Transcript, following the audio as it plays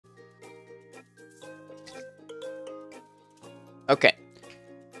Okay.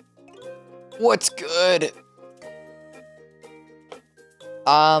 What's good?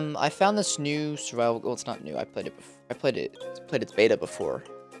 I found this new survival. Well, it's not new. I played it before. Played its beta before,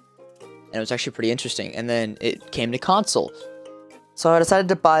 and it was actually pretty interesting. And then it came to console, so I decided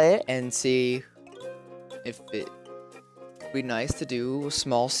to buy it and see if it would be nice to do a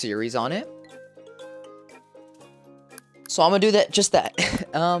small series on it. So I'm gonna do that. Just that.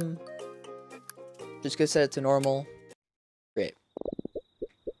 Just gonna set it to normal. Great.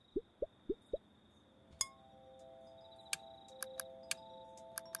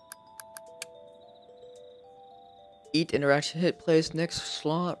 Eat, interaction, hit, place, next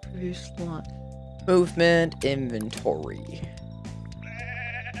slot, previous slot. Movement, inventory.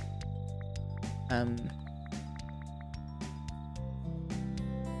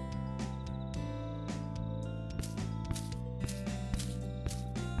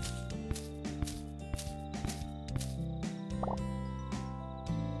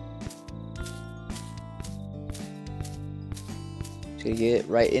 Just gonna get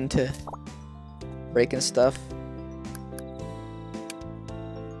right into breaking stuff.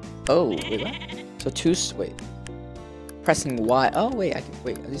 Oh, wait, what? So wait. Pressing Y. Oh, wait, I can,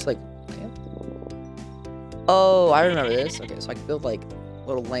 wait, are these like, okay. Oh, I remember this. Okay, so I can build like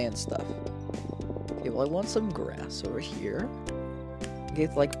little land stuff. Okay, well, I want some grass over here. I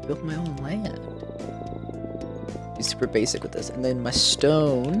get to like build my own land. Be super basic with this. And then my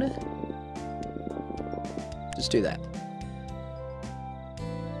stone. Just do that.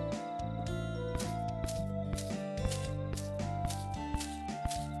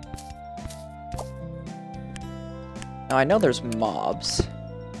 Now I know there's mobs.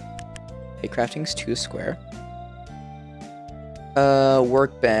 Okay, crafting's 2 square.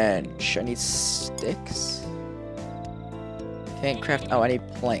 Workbench. I need sticks. Can't craft. Oh, I need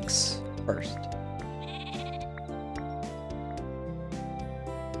planks first.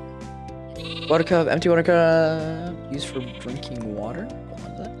 Water cup, empty water cup. Used for drinking water. What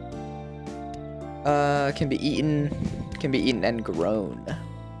was that? Can be eaten. Can be eaten and grown.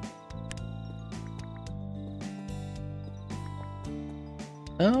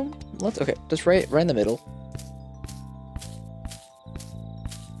 Let's, okay, just right in the middle.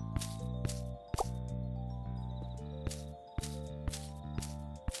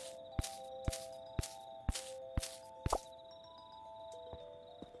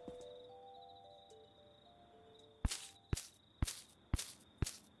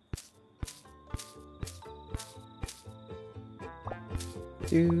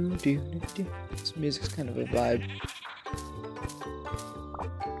 This music's kind of a vibe.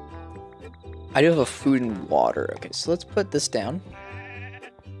 I do have a food and water. Okay, so let's put this down.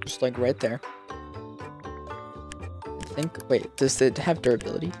 Just like right there. I think, wait, does it have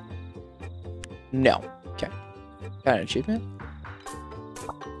durability? No. Okay. Got an achievement.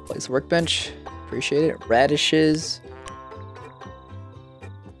 Place workbench. Appreciate it. Radishes.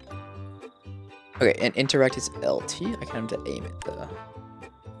 Okay, and interact is LT. I can have to aim it though.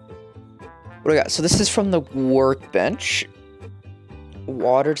 What do I got? So this is from the workbench.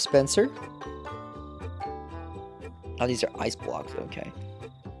 Water dispenser. Oh, these are ice blocks, okay.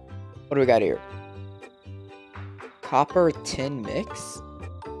 What do we got here? Copper tin mix.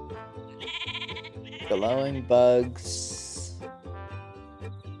 Glowing bugs.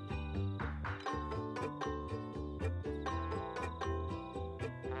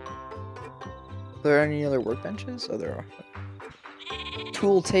 Are there any other workbenches? Oh, there are.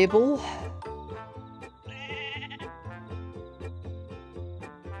 Tool table.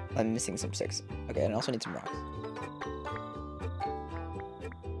 I'm missing some sticks. Okay, and I also need some rocks.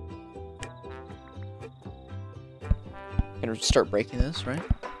 Gonna start breaking this, right?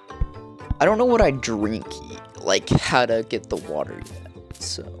 I don't know what I drink yet, like how to get the water yet.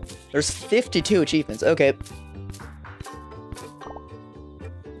 So there's 52 achievements. Okay.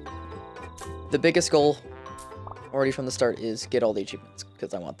 The biggest goal already from the start is get all the achievements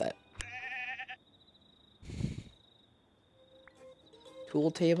because I want that. Tool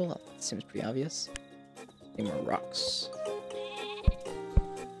table, that seems pretty obvious. Need more rocks.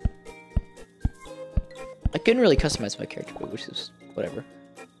 I couldn't really customize my character, but which is whatever.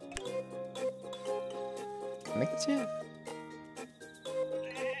 Make this yet?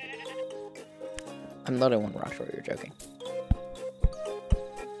 I'm not in one rock short, you're joking.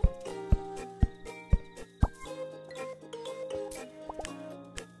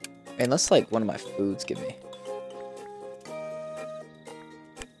 Unless like one of my foods give me.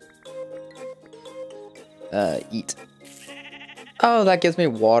 Eat. Oh, that gives me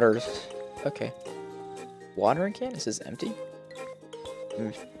water. Okay. Watering can? This is empty?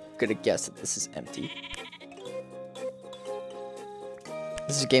 I'm gonna guess that this is empty.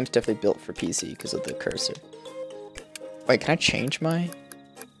 This game's definitely built for PC because of the cursor. Wait, can I change my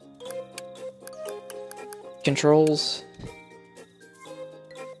controls?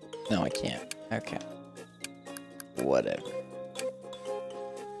 No, I can't. Okay. Whatever.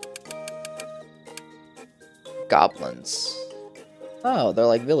 Goblins. Oh, they're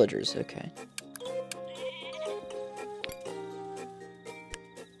like villagers. Okay.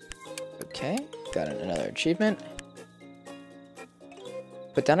 Okay, got another achievement.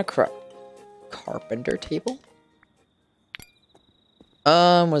 Put down a carpenter table.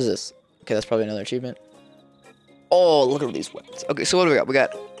 What is this? Okay, that's probably another achievement. Oh, look at these weapons. Okay, so what do we got? We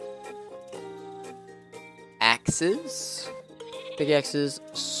got axes, pickaxes,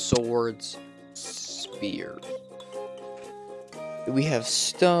 swords, spears. We have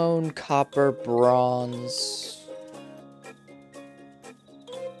stone, copper, bronze.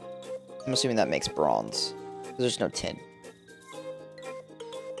 I'm assuming that makes bronze. There's no tin.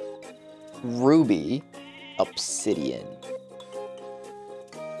 Ruby, obsidian.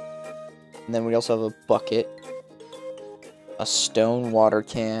 And then we also have a bucket, a stone water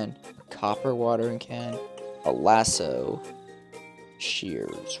can, a copper watering can, a lasso,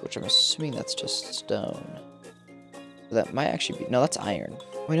 shears, which I'm assuming that's just stone. That might actually be, no, that's iron.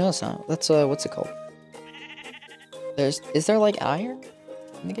 Wait, no, that's not. That's, what's it called? Is there, like, iron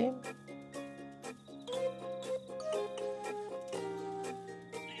in the game?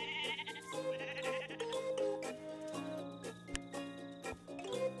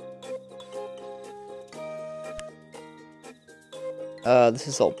 This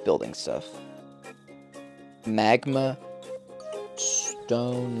is all building stuff. Magma,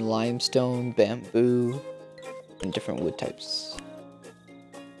 stone, limestone, bamboo, and different wood types.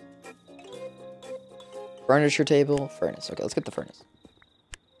 Furniture table, furnace. Okay, let's get the furnace.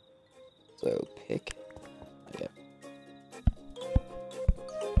 So, pick. Yeah.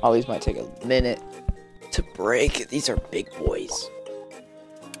 All these might take a minute to break. These are big boys.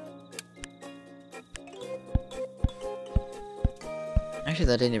 Actually,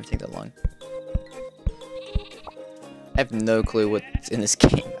 that didn't even take that long. I have no clue what's in this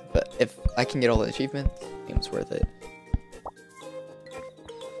game, but if I can get all the achievements, the game's worth it.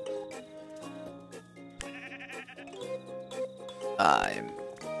 I'm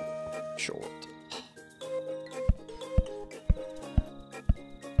short.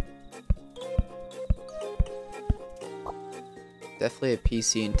 Definitely a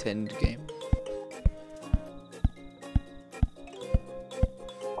PC intended game.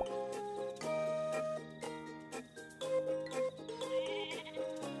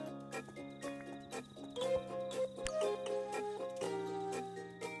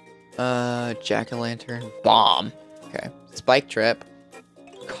 Jack-o'-lantern, bomb. Okay. Spike trap,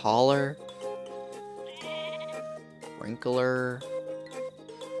 collar, sprinkler,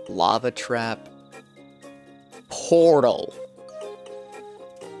 lava trap, portal.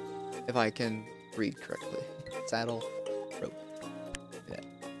 If I can read correctly. Saddle, rope. Yeah.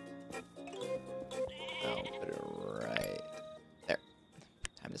 I'll put it right there.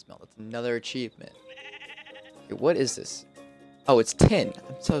 Time to smell. That's another achievement. Okay, what is this? Oh, it's tin.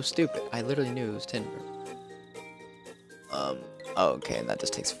 I'm so stupid. I literally knew it was tin. Oh, okay, and that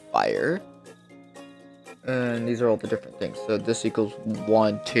just takes fire. And these are all the different things. So this equals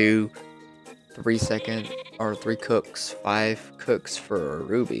 1, 2, 3 seconds, or 3 cooks, 5 cooks for a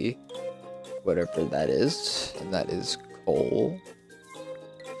ruby. Whatever that is. And that is coal.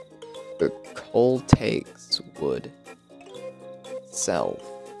 The coal takes wood itself.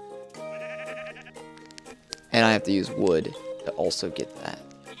 And I have to use wood to also get that.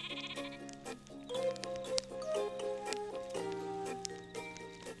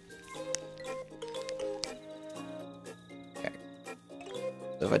 Okay.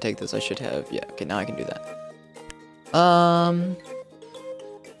 So if I take this, I should have, yeah, okay, now I can do that.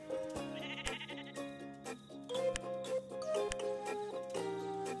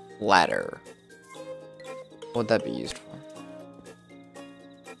 Ladder. What would that be used for?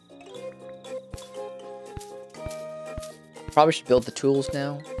 Probably should build the tools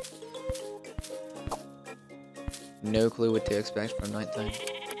now. No clue what to expect from nighttime.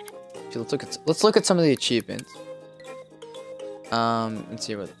 Okay, let's look at some of the achievements. Let's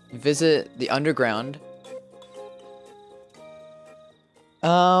see what. Visit the underground.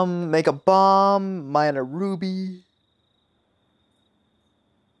 Make a bomb, mine a ruby.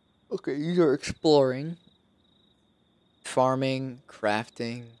 Okay, these are exploring. Farming,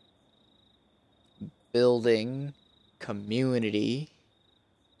 crafting, building. Community.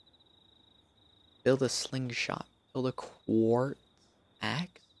 Build a slingshot. Build a quartz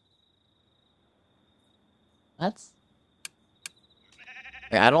axe.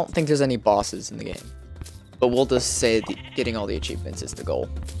 I don't think there's any bosses in the game. But we'll just say getting all the achievements is the goal.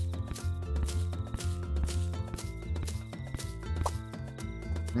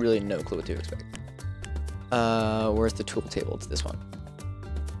 Really no clue what to expect. Where's the tool table? It's this one.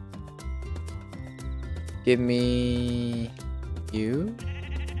 Give me... you?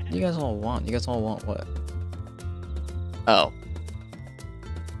 You guys all want? You guys all want what? Oh.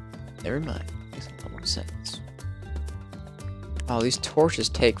 Never mind. Makes a lot more sense. Oh, these torches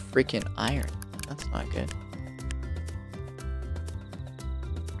take freaking iron. That's not good.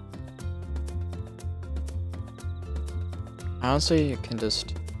 Honestly, you can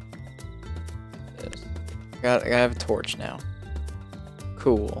just... I have a torch now.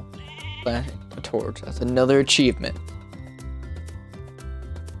 Cool. Planting a torch. That's another achievement.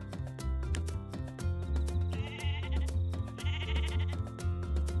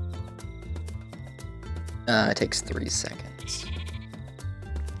 It takes 3 seconds.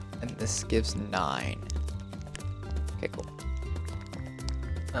 And this gives 9. Okay, cool.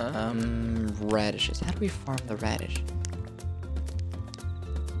 Radishes. How do we farm the radish?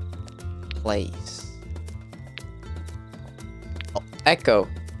 Place. Oh, Echo.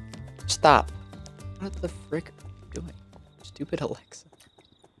 Stop. What the frick are you doing? Stupid Alexa.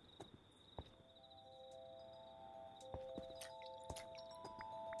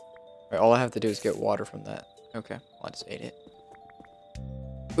 Alright, all I have to do is get water from that. Okay, well, I just ate it.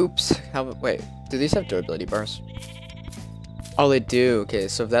 Oops. Wait, do these have durability bars? Oh, they do. Okay,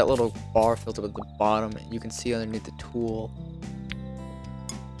 so if that little bar fills up at the bottom, you can see underneath the tool.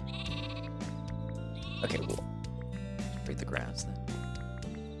 Okay, we'll break the grass then.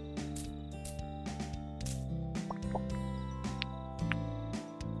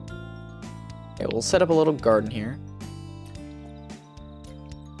 Okay, we'll set up a little garden here.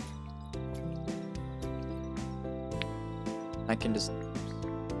 I can just...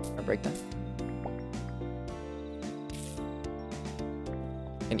 I break that.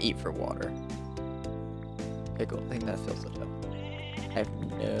 And eat for water. Okay, cool. I think that fills it up. I have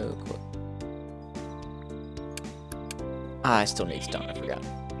no clue. Ah, I still need stone. I forgot.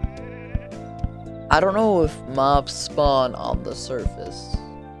 I don't know if mobs spawn on the surface.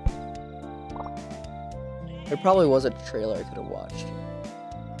 There probably was a trailer I could have watched.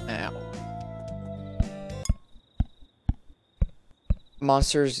 Ow.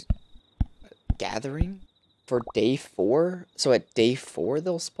 Monsters gathering for day 4? So at day 4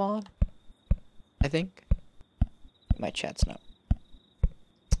 they'll spawn? I think. My chat's not.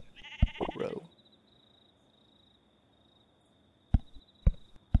 Bro.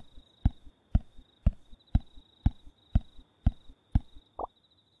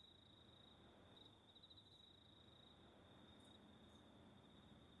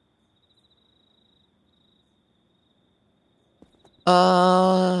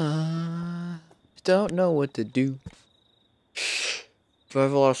 Don't know what to do. Do I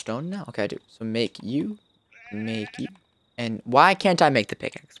have a lot of stone now? Okay, I do. So make you. And why can't I make the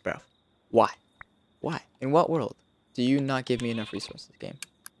pickaxe, bro? Why? Why? In what world do you not give me enough resources, game?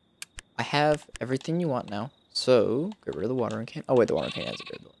 I have everything you want now. So, get rid of the watering can. Oh, wait, the watering can has a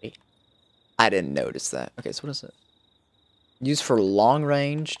durability. I didn't notice that. Okay, so what is it? Used for long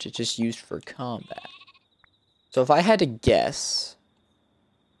range to just used for combat. So if I had to guess,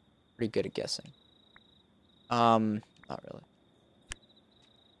 pretty good at guessing. Not really.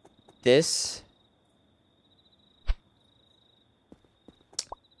 This.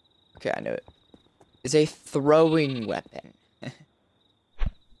 Okay, I know it. Is a throwing weapon.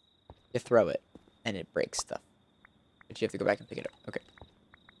 You throw it, and it breaks stuff. But you have to go back and pick it up. Okay.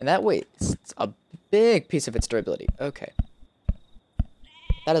 And that weighs a big piece of its durability. Okay.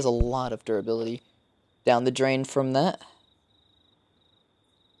 That is a lot of durability down the drain from that.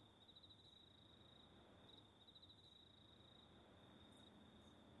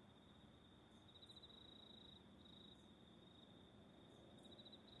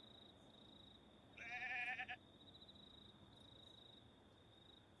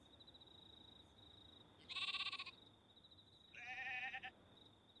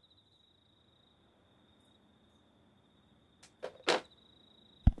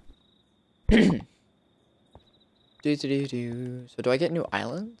 So do I get new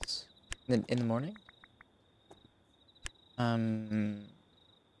islands in the morning?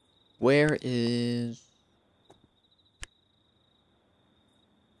 Where is...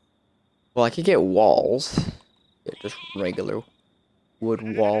 Well, I could get walls. Yeah, just regular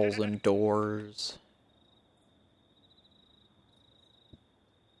wood walls and doors.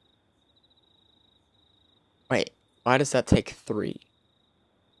 Wait, why does that take 3?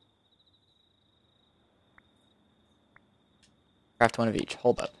 Craft one of each.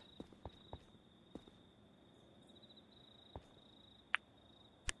 Hold up.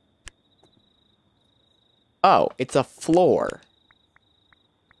 Oh, it's a floor.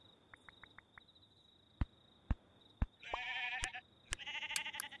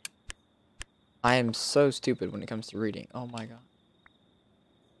 I am so stupid when it comes to reading. Oh my god.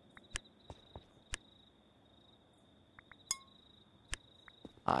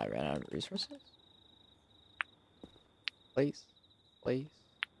 I ran out of resources. Place.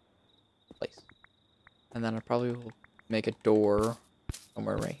 And then I probably will make a door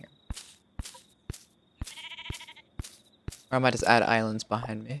somewhere right here. Or I might just add islands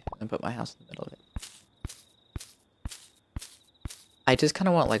behind me and put my house in the middle of it. I just kind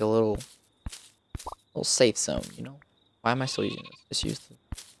of want like a little safe zone, you know? Why am I still using this? Just use this.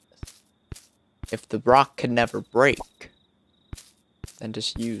 If the rock can never break, then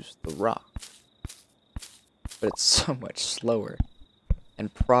just use the rock. But it's so much slower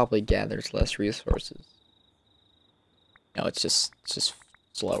and probably gathers less resources. No, it's just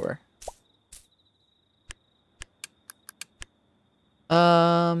slower.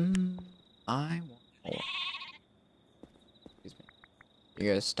 I want more. Excuse me.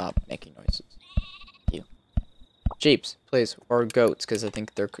 You guys stop making noises. Thank you. Jeeps, please, or goats, because I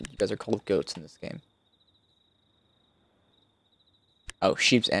think you guys are called goats in this game. Oh,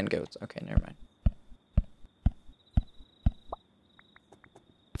 sheeps and goats. Okay, never mind.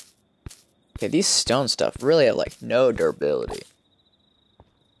 Okay, these stone stuff really have like no durability.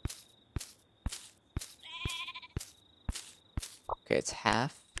 Okay, it's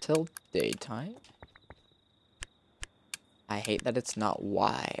half till daytime. I hate that it's not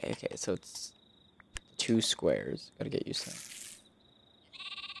Y. Okay, so it's 2 squares. Gotta get used to that.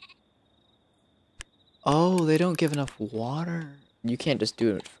 Oh, they don't give enough water. You can't just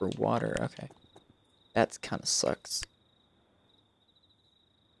do it for water. Okay. That's kind of sucks.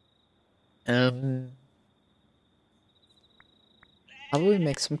 Probably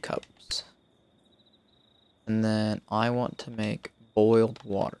make some cups. And then I want to make boiled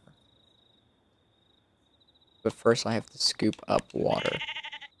water. But first I have to scoop up water.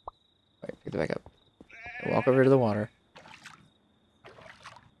 Wait, pick it back up. Walk over to the water.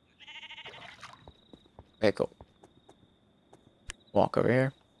 Okay, cool. Walk over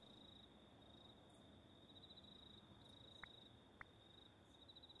here.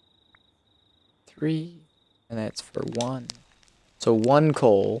 Three. And that's for 1. So 1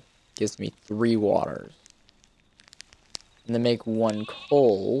 coal gives me 3 waters. And to make 1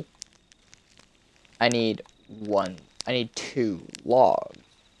 coal, I need 2 logs.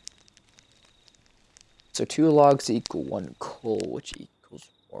 So 2 logs equal 1 coal, which equals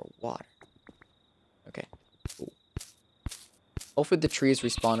 4 water. Okay, cool. Hopefully the trees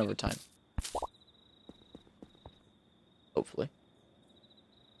respawn over time. Hopefully.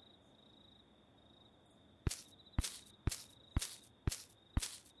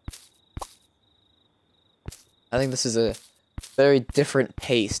 I think this is a very different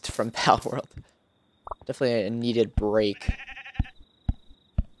pace from Pal World. Definitely a needed break.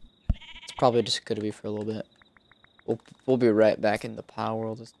 It's probably just gonna be for a little bit. We'll be right back in the Pal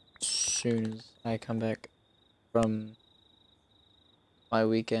World as soon as I come back from my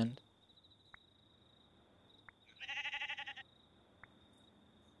weekend.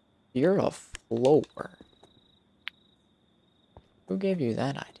 You're a floor. Who gave you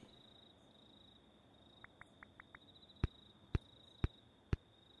that idea?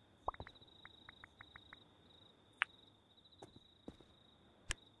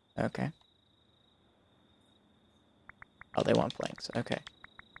 Okay. Oh, they want planks. Okay.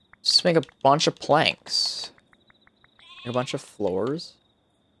 Just make a bunch of planks. Make a bunch of floors.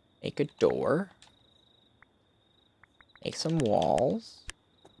 Make a door. Make some walls.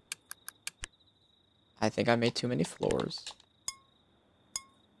 I think I made too many floors.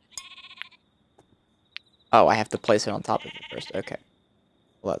 Oh, I have to place it on top of it first. Okay.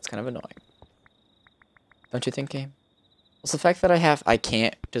 Well, that's kind of annoying. Don't you think, game? It's the fact that I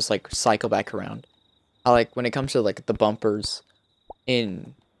can't just, like, cycle back around. I like, when it comes to, like, the bumpers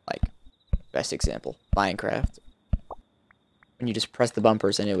in, like, best example, Minecraft. When you just press the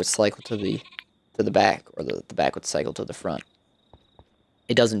bumpers and it would cycle to the back, or the back would cycle to the front.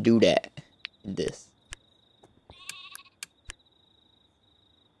 It doesn't do that in this.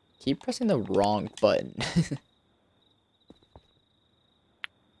 Keep pressing the wrong button.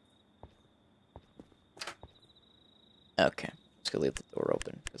 Okay, I'm just gonna leave the door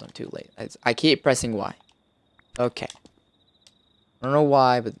open because I'm too late. I keep pressing Y. Okay. I don't know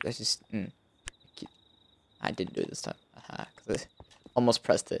why, but I just... I didn't do it this time. Aha, because I almost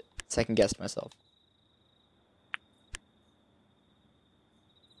pressed it. Second guessed myself.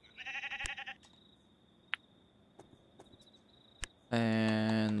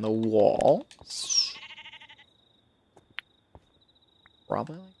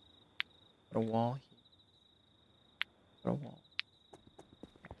 Probably like put a wall here. Put a wall.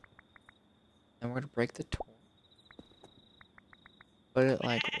 Then we're gonna break the door. Put it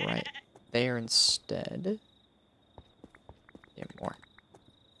like right there instead. Yeah, more.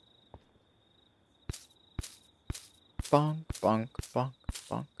 Bonk, bonk, bonk,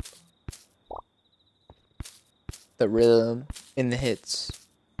 bonk. The rhythm in the hits.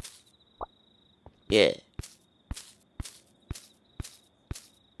 Yeah.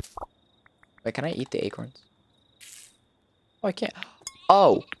 Wait, can I eat the acorns? Oh, I can't.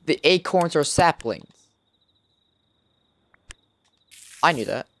 Oh, the acorns are saplings. I knew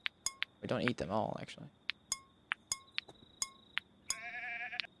that. We don't eat them all, actually.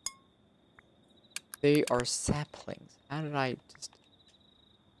 They are saplings. How did I just...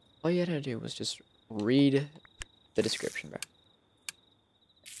 All you had to do was just read the description, bro.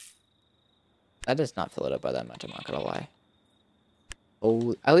 That does not fill it up by that much, I'm not gonna lie.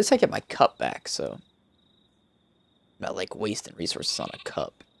 Oh, at least I get my cup back, so... I'm not, like, wasting resources on a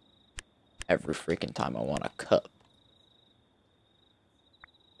cup. Every freaking time I want a cup.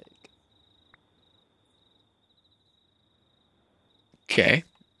 Okay.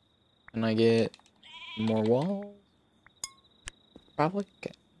 Can I get more walls? Probably?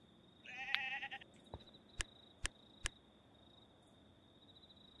 Okay.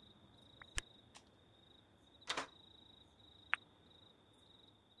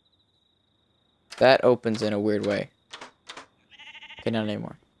 That opens in a weird way. Okay, not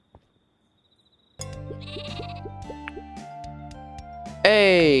anymore.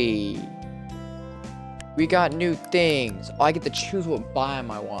 Hey! We got new things. Oh, I get to choose what biome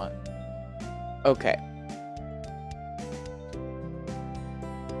I want. Okay.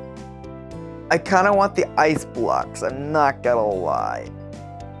 I kind of want the ice blocks, I'm not gonna lie.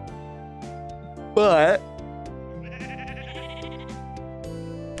 But...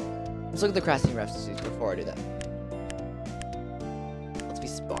 let's look at the crafting recipes before I do that. Let's be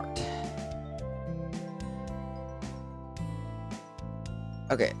smart.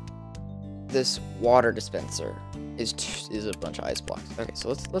 Okay. This water dispenser is a bunch of ice blocks. Okay, so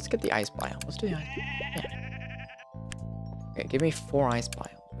let's get the ice biome. Let's do the ice biome. Yeah. Okay, give me 4 ice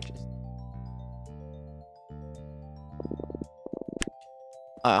biomes, which is...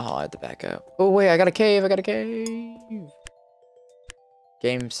 I'll have to back up. Oh wait, I got a cave,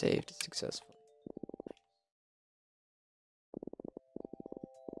 Game saved successfully.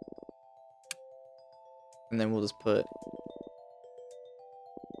 And then we'll just put...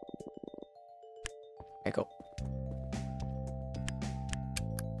 Okay, cool.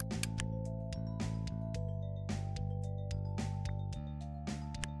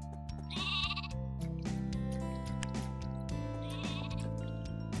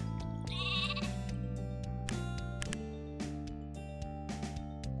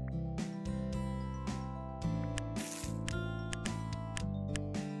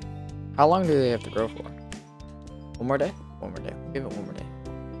 How long do they have to grow for? One more day? One more day. Give it one more day.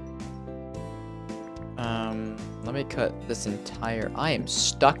 Let me cut this entire... I am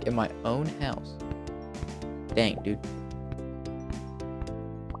stuck in my own house. Dang, dude.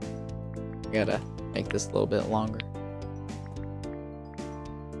 I gotta make this a little bit longer.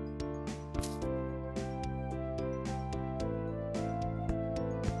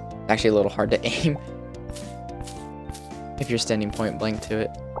 Actually a little hard to aim if you're standing point blank to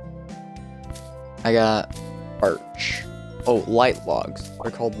it. I got birch. Oh, light logs.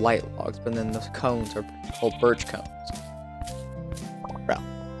 They're called light logs, but then the cones are called birch cones. Bro.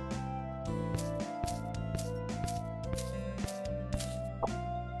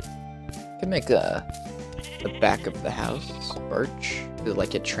 Can make the back of the house birch.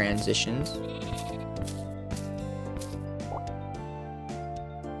 Like it transitions.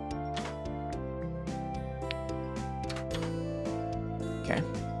 Okay.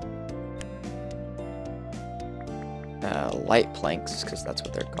 Light planks, because that's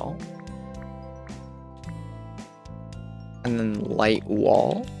what they're called. And then light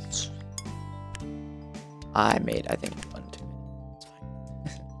walls. I think, one too many. It's fine.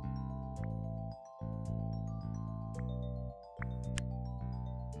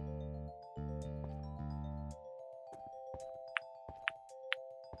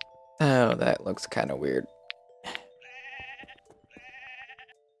 Oh, that looks kind of weird.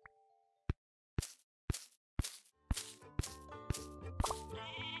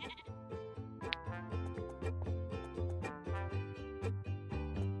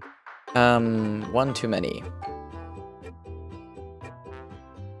 One too many.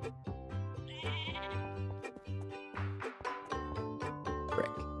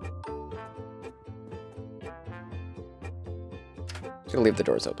 Brick. Just gonna leave the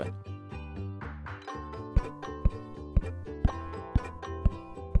doors open.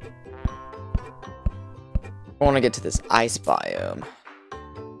 I want to get to this ice biome.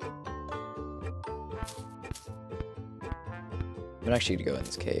 I'm actually gonna go in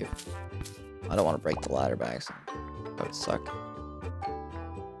this cave. I don't want to break the ladder back, so that would suck.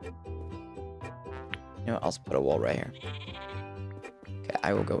 You know what? I'll just put a wall right here. Okay,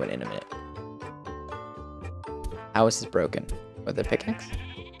 I will go in a minute. How is this broken? With a pickaxe?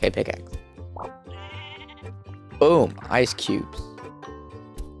 Okay, pickaxe. Boom! Ice cubes.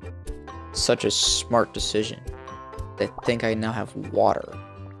 Such a smart decision. I think I now have water.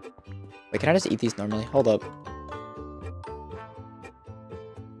 Wait, can I just eat these normally? Hold up.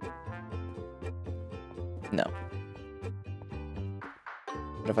 No.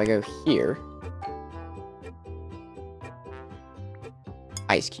 But if I go here...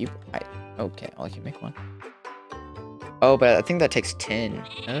 Ice cube. Okay, I can make one. Oh, but I think that takes 10.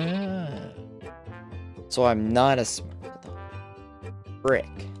 So I'm not as smart as I thought. Brick.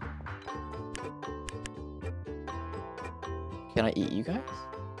 Can I eat you guys?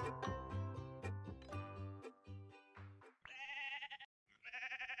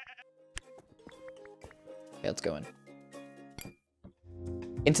 Okay, let's go in.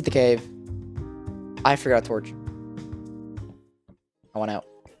 Into the cave. I forgot a torch. I want out.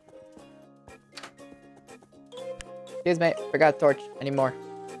 Excuse me, forgot a torch. I need more.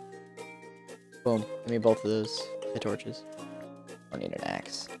 Boom. Give me both of those. The torches. I need an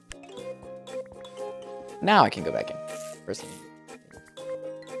axe. Now I can go back in. First thing.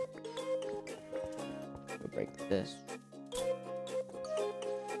 We'll break this.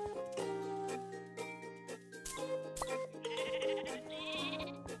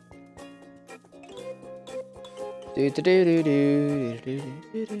 Do do do do do do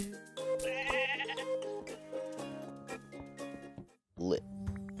do do. Lit.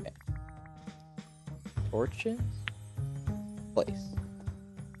 Okay. Torches? Place.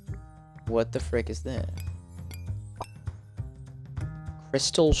 What the frick is this?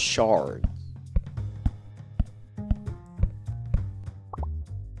 Crystal shards.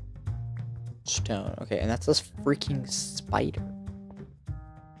 Stone. Okay, and that's this freaking spider.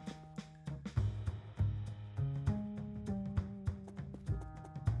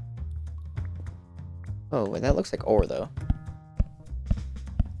 Oh, wait, that looks like ore, though.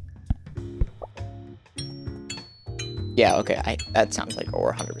 Yeah, okay, that sounds like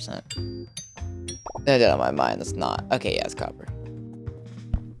ore, 100%. That did on my mind, that's not. Okay, yeah, it's copper.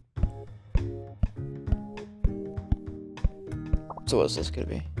 So what's this gonna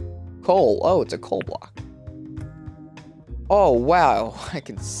be? Coal. Oh, it's a coal block. Oh, wow, I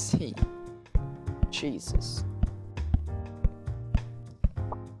can see. Jesus.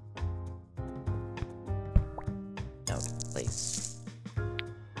 No, place.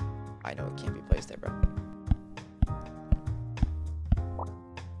 I know it can't be placed there, bro.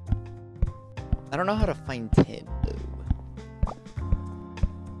 I don't know how to find tin, though.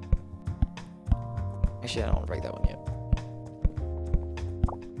 Actually, I don't want to break that one yet.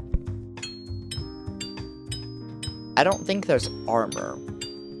 I don't think there's armor.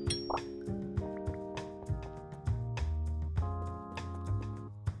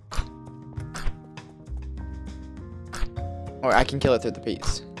 Or I can kill it through the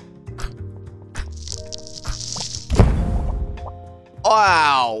piece.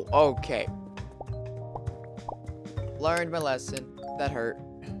 Wow! Okay. Learned my lesson. That hurt.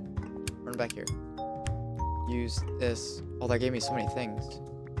 Run back here. Use this. Oh, that gave me so many things.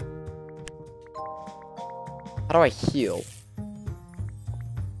 How do I heal?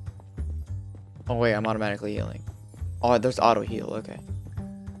 Oh wait, I'm automatically healing. Oh, there's auto heal, okay.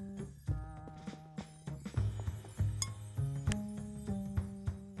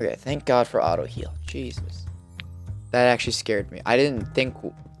 Okay, thank God for auto heal. Jesus. That actually scared me. I didn't think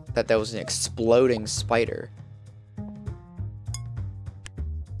that was an exploding spider.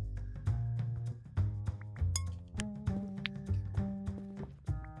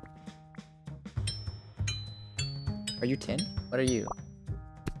 Are you tin? What are you?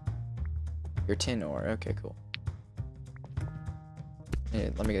 You're tin ore. Okay, cool.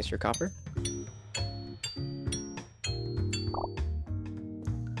 Hey, let me guess, you're copper?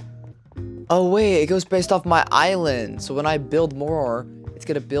 Oh wait, it goes based off my island. So when I build more, it's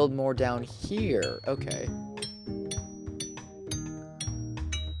gonna build more down here. Okay.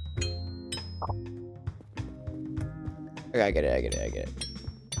 Okay, I get it, I get it, I get it.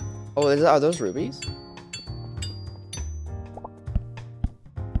 Oh, are those rubies?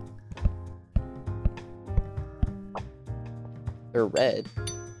 They're red.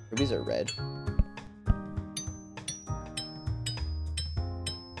 Rubies are red.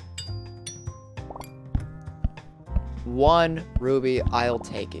 1 ruby, I'll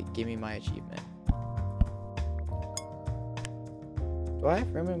take it. Give me my achievement. Do I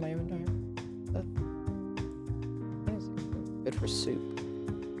have room in my inventory? What is it? Good for soup.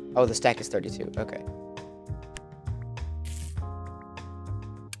 Oh, the stack is 32. Okay.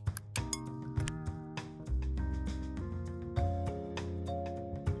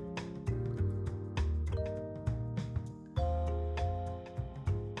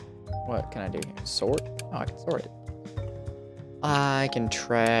 What can I do here? Sort? Oh, I can sort it. I can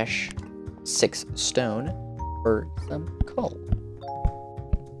trash 6 stone for some coal.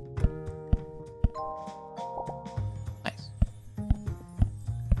 Nice.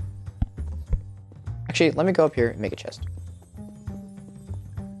 Actually, let me go up here and make a chest.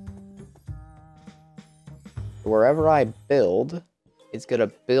 Wherever I build, it's gonna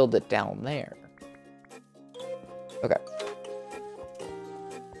build it down there. Okay.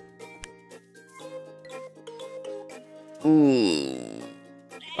 Ooh.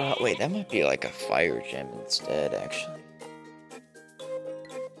 Wait, that might be like a fire gem instead, actually.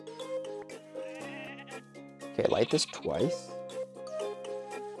 Okay, light this twice.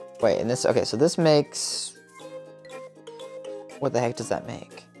 Wait, and this, okay, so this makes... What the heck does that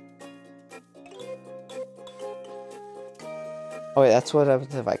make? Oh wait, that's what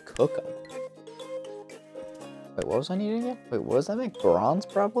happens if I cook them. Wait, what was I needing again? Wait, what does that make? Bronze,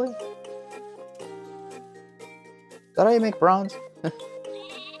 probably? Is that how you make bronze?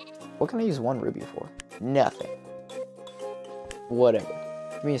 What can I use 1 ruby for? Nothing. Whatever.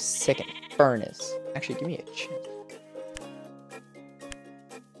 Give me a second furnace. Actually, give me a chest.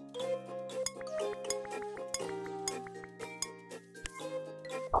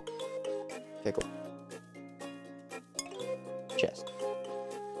 Okay, cool. Chest.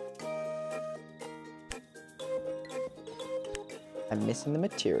 I'm missing the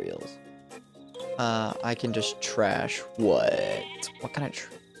materials. I can just trash what? What can I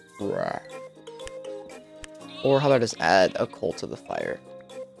trash? Or how about I just add a coal to the fire?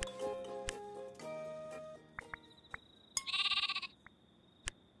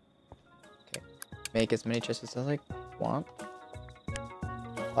 Okay. Make as many chests as I want.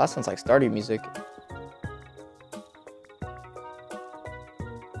 That sounds like Stardew music.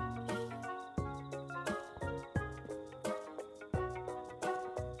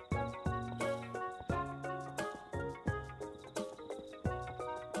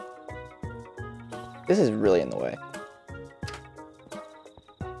 This is really in the way.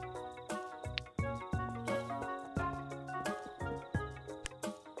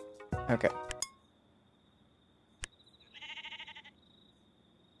 Okay.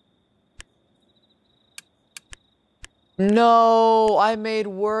 No, I made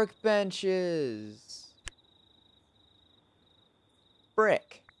workbenches.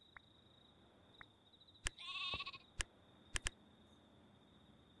 Brick.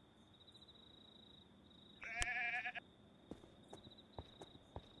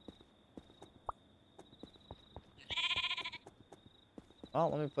 Well,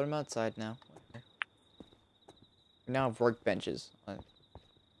 let me put them outside now. We now have workbenches.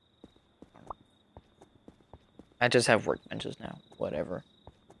 I just have workbenches now. Whatever.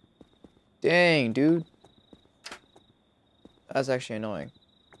 Dang, dude. That's actually annoying.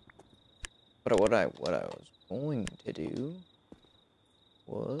 But what I was going to do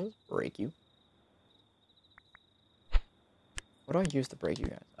was break you. What do I use to break you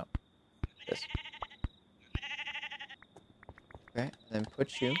guys? Oh, this. Okay, and then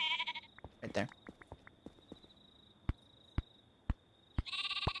put you right there.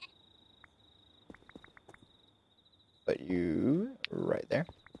 Put you right there.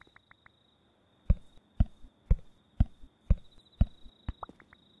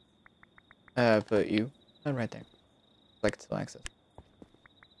 Put you right there. Select still access.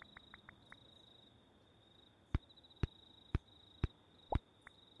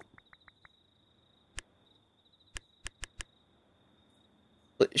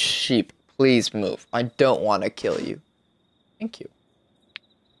 Sheep, please move. I don't want to kill you. Thank you.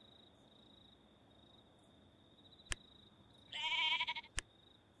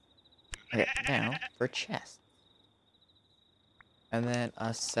 Okay, now for chest. And then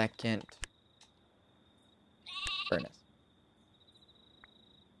a second furnace.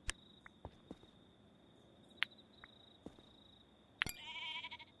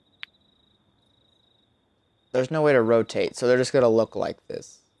 There's no way to rotate, so they're just gonna look like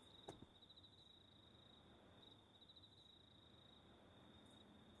this.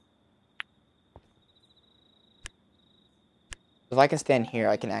 If I can stand here,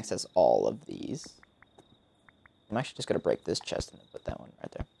 I can access all of these. I'm actually just gonna break this chest and put that one right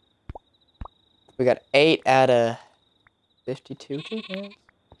there. We got 8 out of 52 tickets.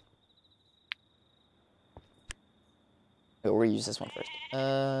 We'll use this one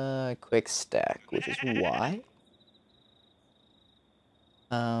first. Quick stack, which is Y.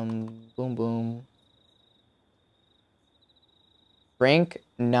 Boom, boom. Drink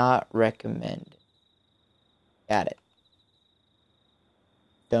not recommended. Got it.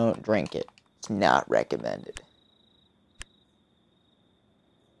 Don't drink it. It's not recommended.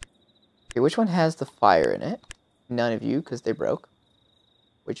 Okay, which one has the fire in it? None of you, because they broke.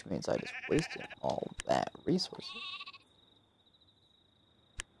 Which means I just wasted all that resources.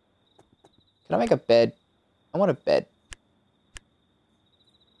 Can I make a bed? I want a bed.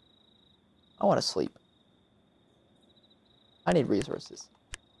 I want to sleep. I need resources.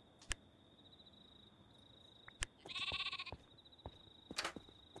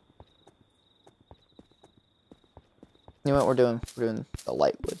 You know what we're doing? We're doing the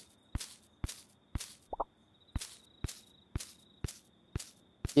light wood.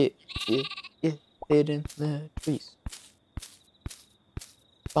 Yeah, hid in the trees.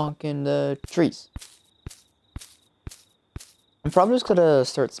 Bonk in the trees. I'm probably just gonna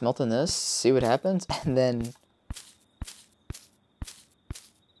start smelting this, see what happens, and then...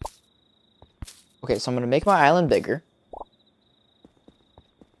 Okay, so I'm gonna make my island bigger.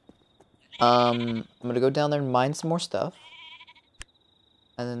 I'm gonna go down there and mine some more stuff.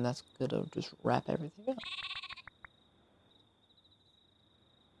 And then that's gonna just wrap everything up.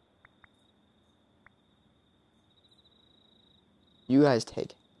 You guys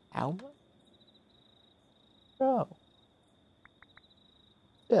take how much? Bro.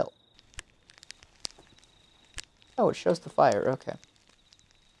 Still. Oh, it shows the fire. Okay.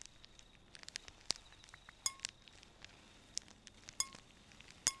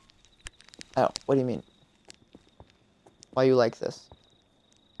 Oh, what do you mean? Why you like this?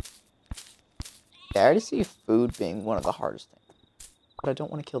 Yeah, I already see food being one of the hardest things. But I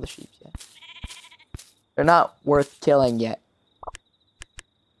don't want to kill the sheep yet. They're not worth killing yet.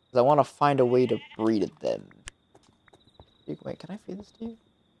 Because I want to find a way to breed them. Wait, can I feed this to you?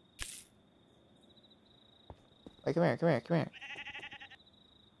 Wait, come here, come here, come here.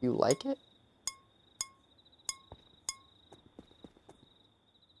 You like it?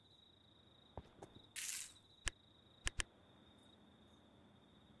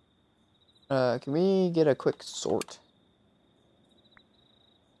 Can we get a quick sort?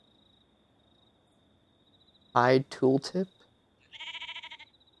 Hide tooltip?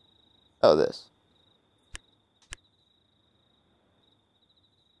 Oh, this.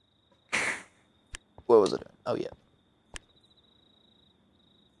 What was it? Oh, yeah.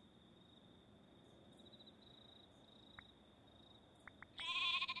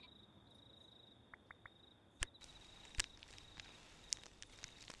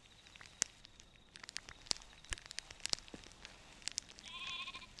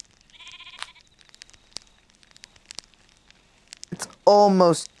 It's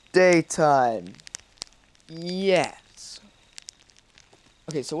almost daytime. Yes.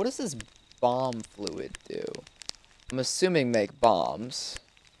 Okay, so what does this bomb fluid do? I'm assuming make bombs.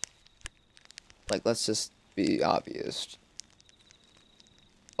 Like, let's just be obvious.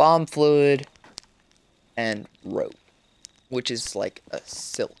 Bomb fluid and rope, which is like a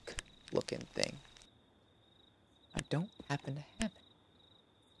silk looking thing. I don't happen to have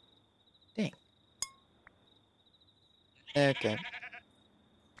it. Dang. Okay.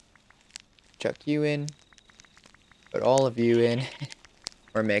 Chuck you in. Put all of you in.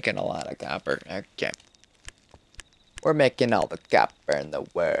 We're making a lot of copper. Okay. We're making all the copper in the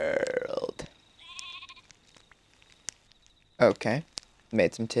world. Okay.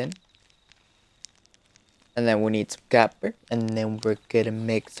 Made some tin. And then we need some copper. And then we're gonna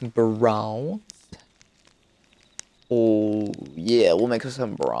make some bronze. Oh, yeah. We'll make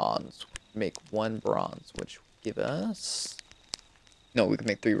some bronze. Make one bronze, which will give us... No, we can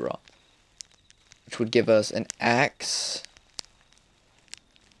make 3 bronze. Which would give us an axe.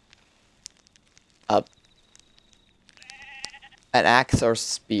 An axe or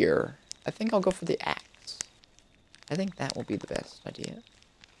spear. I think I'll go for the axe. I think that will be the best idea.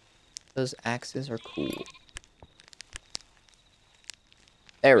 Those axes are cool.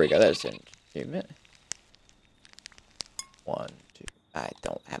 There we go. That's an achievement. 1, 2. I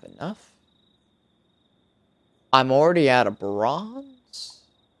don't have enough. I'm already out of bronze.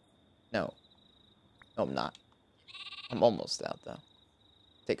 No. No, I'm not. I'm almost out, though.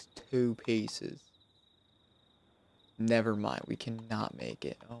 Takes 2 pieces. Never mind. We cannot make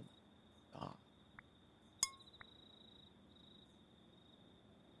it. Oh, my God.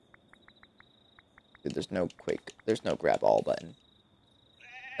 Dude, there's no grab all button.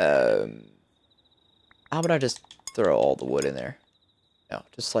 How about I just throw all the wood in there. No,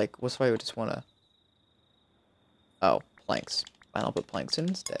 just like, what's why I would just want to... Oh, planks. Fine, I'll put planks in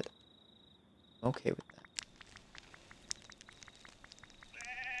instead. Okay with that.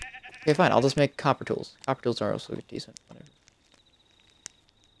 Okay, fine, I'll just make copper tools. Copper tools are also decent. Whatever.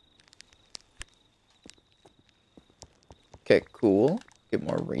 Okay, cool. Get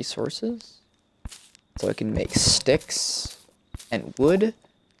more resources. So I can make sticks and wood.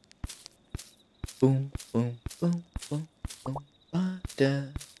 Boom, boom, boom, boom, boom, ba-da.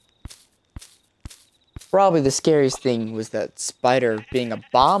 Probably the scariest thing was that spider being a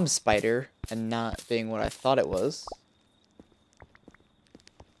bomb spider and not being what I thought it was.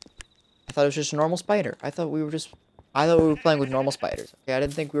 I thought it was just a normal spider. I thought we were playing with normal spiders. Okay, I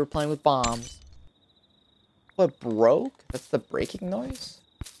didn't think we were playing with bombs. What broke? That's the breaking noise?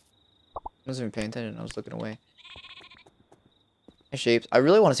 I wasn't even paying attention. I was looking away. Hey, shapes. I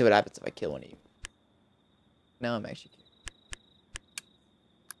really want to see what happens if I kill one of you. Now I'm actually curious.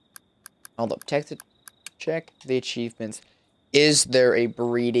 Hold up. Check the achievements. Is there a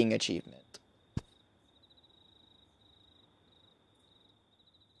breeding achievement?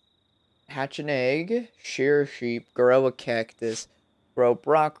 Hatch an egg, shear a sheep, grow a cactus, grow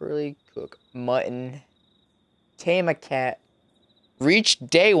broccoli, cook mutton, tame a cat, reach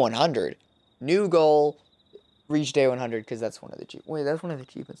day 100. New goal, reach day 100, because that's one of the achievements. Wait, that's one of the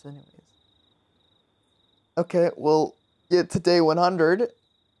achievements anyways. Okay, well, get to day 100.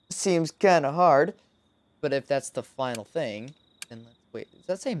 Seems kind of hard. But if that's the final thing, then let's... Wait, does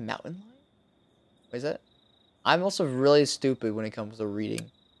that say mountain lion? Wait, is that... I'm also really stupid when it comes to reading.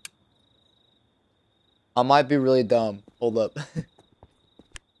 I might be really dumb. Hold up.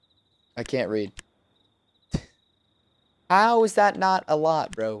 I can't read. How is that not a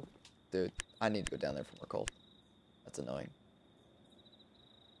lot, bro? Dude, I need to go down there for more coal. That's annoying.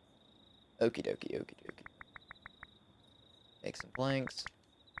 Okie dokie, okie dokie. Make some planks.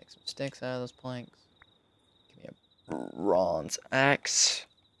 Make some sticks out of those planks. Give me a bronze axe.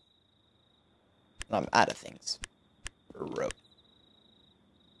 I'm out of things. Rope.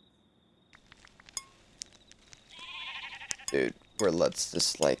 Dude, let's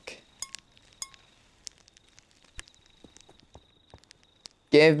just like...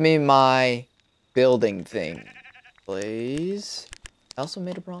 Give me my building thing, please. I also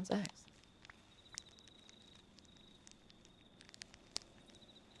made a bronze axe.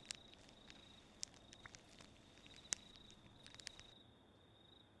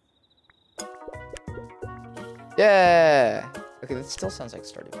 Yeah! Okay, that still sounds like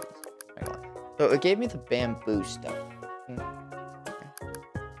starting base. Hang on. So it gave me the bamboo stuff.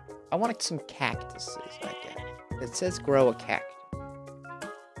 I wanted some cactuses, I guess. It says grow a cactus.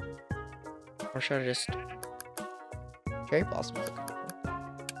 Or should I just... Cherry blossoms look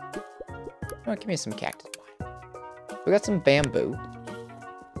cool. No, give me some cactus. We got some bamboo.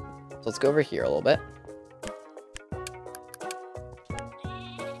 So let's go over here a little bit.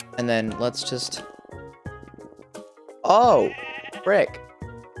 And then let's just... Oh! Frick.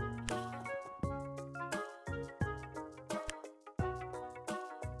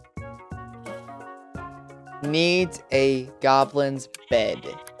 Needs a goblin's bed.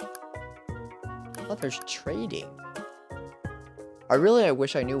 Oh, there's trading. I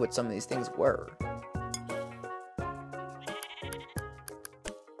wish I knew what some of these things were.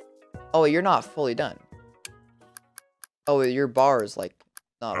 Oh, you're not fully done. Oh, your bar is like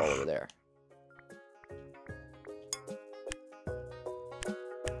not all over there.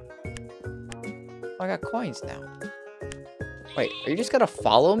 I got coins now. Wait, are you just gonna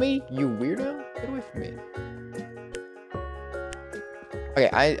follow me? You weirdo? Get away from me. Okay,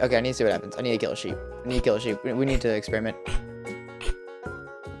 I need to see what happens. I need to kill a sheep. We need to experiment.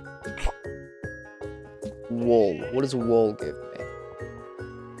 Wool. What does wool give me?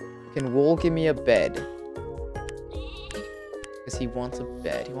 Can wool give me a bed? Because he wants a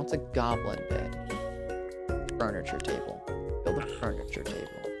bed. He wants a goblin bed. Furniture table. Build a furniture table.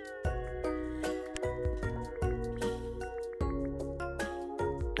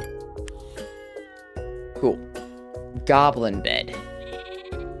 Cool. Goblin bed.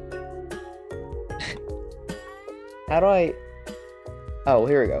 How do I... Oh,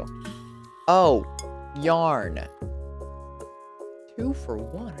 here we go. Oh, yarn. 2 for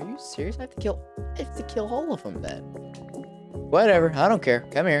 1. Are you serious? I have to kill all of them then. Whatever. I don't care.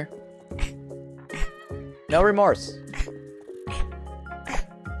 Come here. No remorse.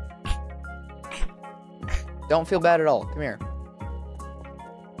 Don't feel bad at all. Come here.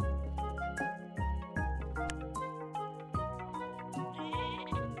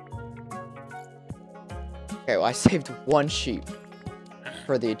 Okay, well, I saved 1 sheep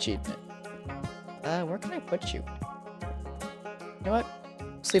for the achievement. Where can I put you? You know what?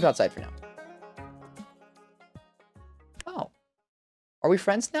 Sleep outside for now. Oh. Are we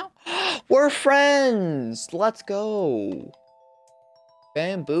friends now? We're friends! Let's go!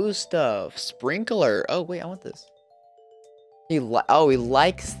 Bamboo stuff. Sprinkler. Oh, wait, I want this. He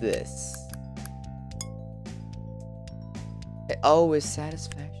likes this. Oh, his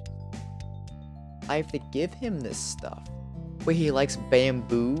satisfaction. I have to give him this stuff. Wait, he likes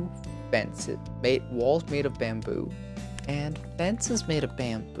bamboo fences. Walls made of bamboo. And fences made of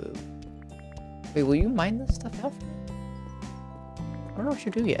bamboo. Wait, will you mine this stuff out for me? I don't know what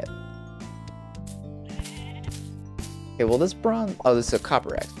you do yet. Okay, well this bronze... Oh, this is a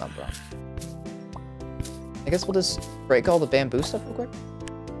copper axe, not bronze. I guess we'll just break all the bamboo stuff real quick.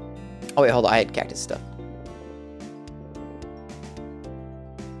 Oh wait, hold on, I had cactus stuff.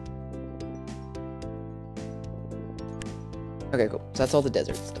 Okay, cool. So that's all the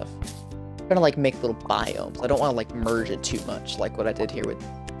desert stuff. I'm gonna like make little biomes. I don't want to like merge it too much, like what I did here with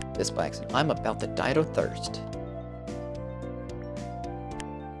this by accident. I'm about to die of thirst.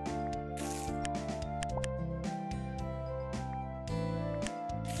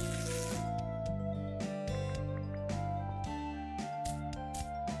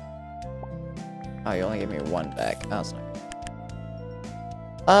 Oh, you only gave me one back. Oh, that's not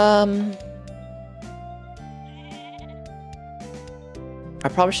good. I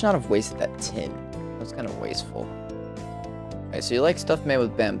probably should not have wasted that tin. That was kind of wasteful. Okay, so you like stuff made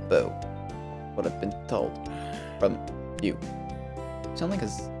with bamboo. What I've been told from you. You sound like a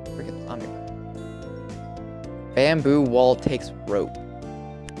freaking zombie. Bamboo wall takes rope.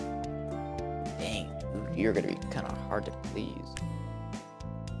 Dang, dude, you're gonna be kind of hard to please.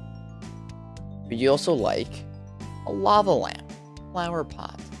 But you also like a lava lamp, flower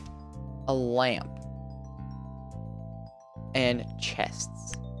pot, a lamp, and chests.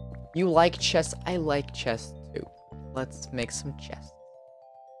 You like chests, I like chests too. Let's make some chests.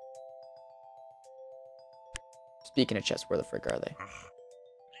 Speaking of chests, where the frick are they?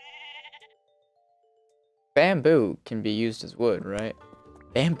 Bamboo can be used as wood, right?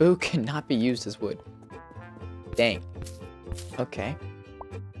 Bamboo cannot be used as wood. Dang. Okay.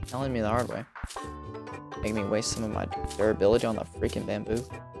 Telling me the hard way. Making me waste some of my durability on the freaking bamboo.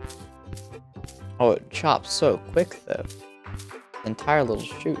 Oh, it chops so quick though. The entire little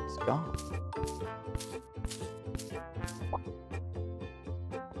shoot's gone.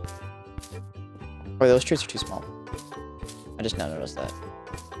 Oh, those trees are too small. I just now noticed that.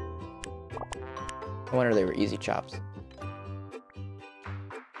 I wonder they were easy chops.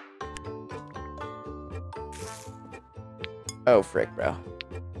 Oh, frick, bro.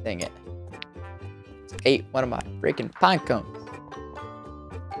 Dang it. Ate one of my freaking pine cones.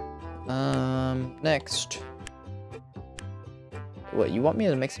 Next. What, you want me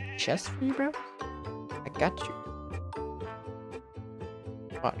to make some chests for you, bro? I got you.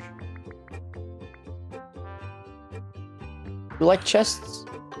 Watch. You like chests?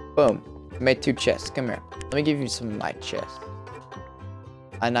 Boom. I made 2 chests. Come here. Let me give you some of my chests.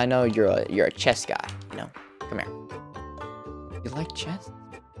 And I know you're a chest guy, you know? Come here. You like chests?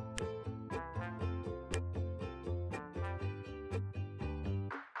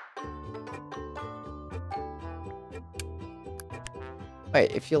 Wait,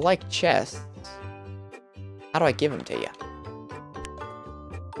 if you like chests, how do I give them to you?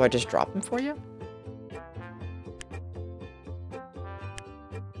 Do I just drop them for you?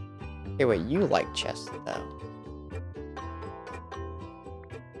 Okay, wait, you like chests, though.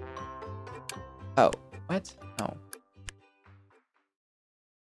 Oh, what? No.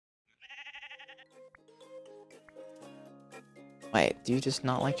 Wait, do you just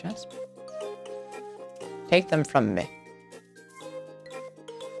not like chests? Take them from me.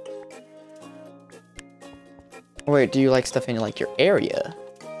 Wait, do you like stuff in like your area?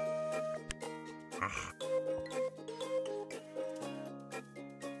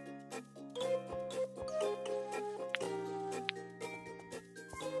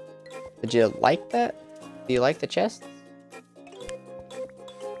 Did you like that? Do you like the chests?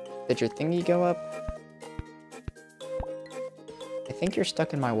 Did your thingy go up? I think you're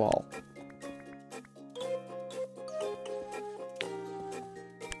stuck in my wall.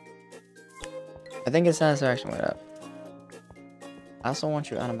 I think his satisfaction went up. I also want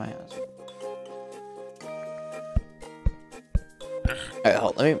you out of my house. Alright,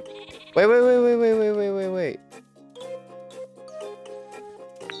 hold, let me... Wait.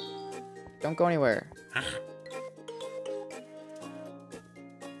 Don't go anywhere.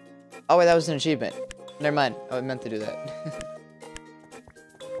 Oh wait, that was an achievement. Never mind. Oh, I meant to do that.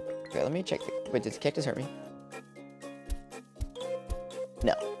 Okay, let me check. Wait, did the cactus hurt me?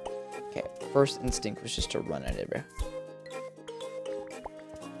 No. Okay, first instinct was just to run at it, bro.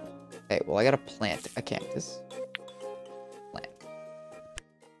 Okay, well, I gotta plant a cactus. Plant.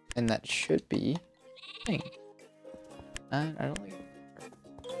 And that should be thing. I don't like it.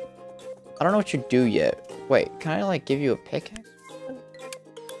 I don't know what you do yet. Wait, can I like give you a pickaxe?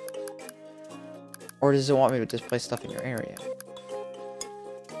 Or does it want me to display stuff in your area?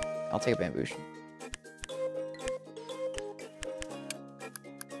 I'll take a bamboo shoot.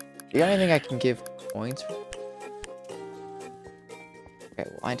 You got anything I can give coins for? Okay,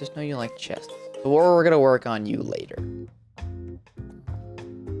 well, I just know you like chests. So we're gonna work on you later.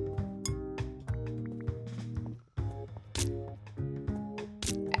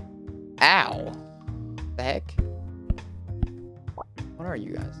 Ow! The heck? What are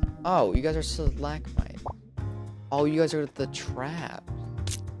you guys? Oh, you guys are stalagmites. Oh, you guys are the traps.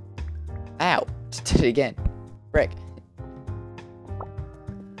 Ow! Did it again. Frick.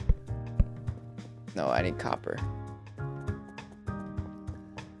 No, I need copper.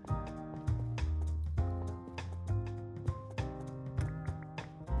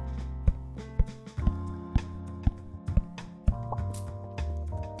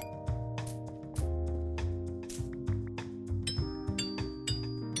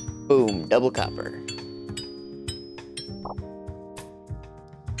 Boom, double copper.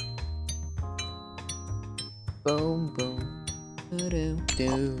 Boom, boom.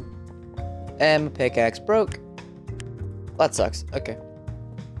 Do-do-do. And my pickaxe broke. That sucks. Okay.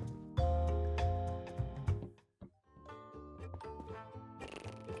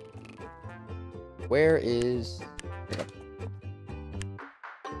 Where is... Here we go.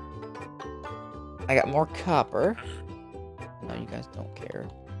 I got more copper. No, you guys don't care.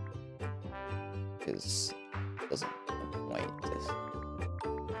 Because it doesn't point this.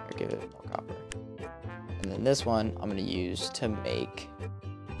 Here, give it more copper. And then this one I'm gonna use to make...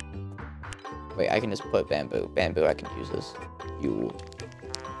 Wait, I can just put bamboo. Bamboo, I can use this. You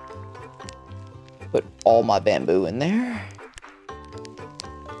put all my bamboo in there.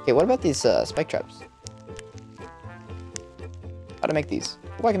 Okay, what about these spike traps? How to make these?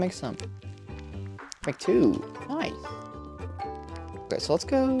 Oh, I can make some. Make 2. Nice. Okay, so let's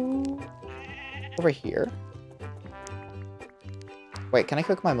go over here. Wait, can I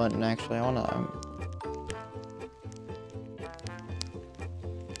cook my mutton actually? I wanna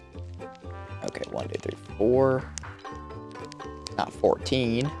Okay, 1, 2, 3, 4. Not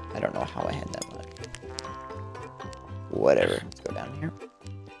 14. I don't know how I had that much. Whatever. Let's go down here.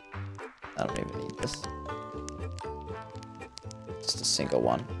 I don't even need this. Just a single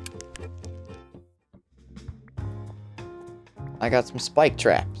one. I got some spike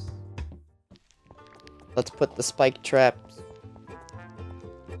traps. Let's put the spike traps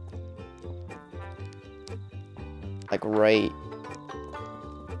like right.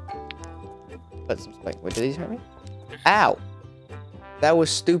 Put some spike. Wait, did these hurt me? Ow! That was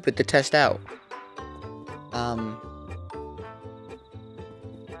stupid to test out. Can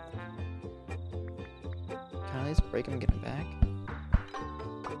I just break them and get them back?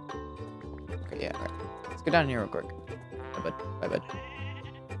 Okay, yeah, alright. Let's go down here real quick. Bye, bud.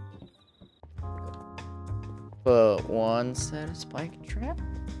 Put 1 set of spike trap.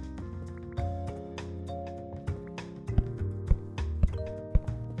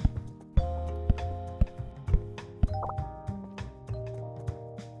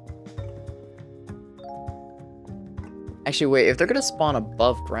 Actually, wait, if they're gonna spawn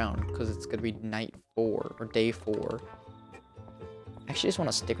above ground, because it's gonna be night 4 or day 4. I actually just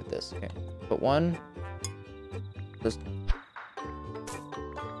want to stick with this. Okay, put 1. Just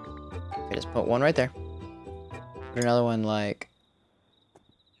okay, just put 1 right there. Put another one like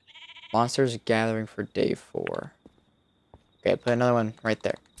monsters gathering for day 4. Okay, put another one right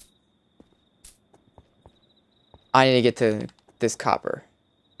there. I need to get to this copper.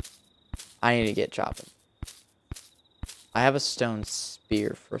 I need to get chopping. I have a stone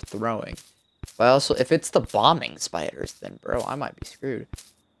spear for throwing. But also, if it's the bombing spiders, then bro, I might be screwed.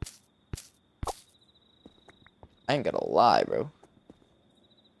 I ain't gonna lie, bro.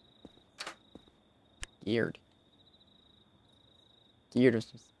 Geared. Geared of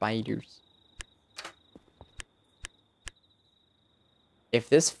some spiders. If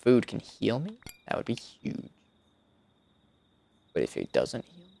this food can heal me, that would be huge. But if it doesn't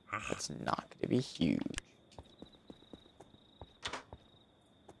heal me, that's not gonna be huge.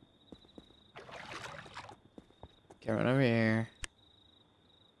 Okay, run over here.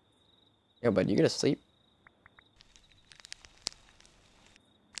 Yo, bud, you gonna sleep?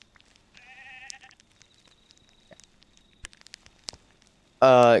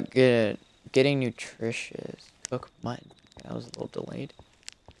 Getting nutritious. Cook mutton. That was a little delayed.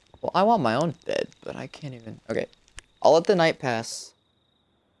 Well, I want my own bed, but I can't even... Okay. I'll let the night pass.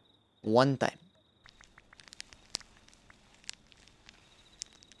 One time.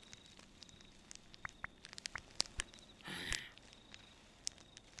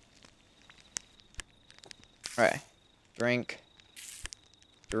 Alright. Drink.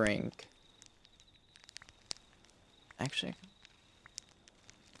 Drink. Actually.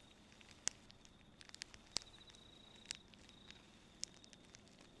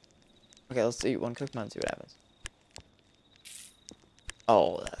 Okay, let's eat one cooked mutton and see what happens.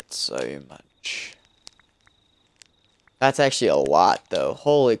 Oh, that's so much. That's actually a lot, though.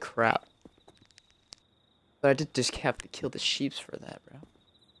 Holy crap. But I did just have to kill the sheeps for that, bro. I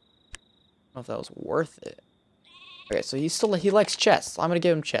don't know if that was worth it. Okay, so he likes chests. I'm gonna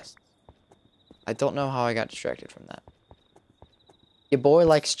give him chests. I don't know how I got distracted from that. Your boy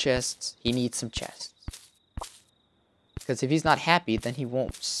likes chests. He needs some chests. Because if he's not happy, then he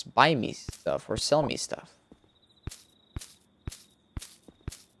won't buy me stuff or sell me stuff.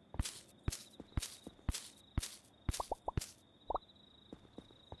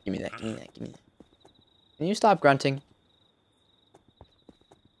 Give me that, give me that, give me that. Can you stop grunting?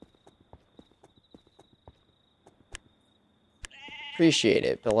 Appreciate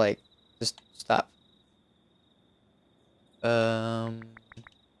it, but like, just stop. How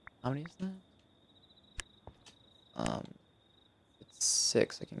many is that? It's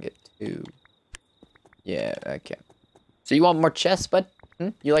 6. I can get 2. Yeah, okay. So you want more chests, bud? Hmm?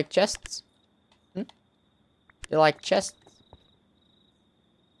 You like chests? Hmm? You like chests?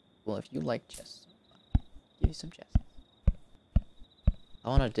 Well, if you like chests, I'll give you some chests. I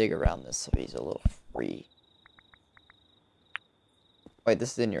want to dig around this so he's a little free. Wait,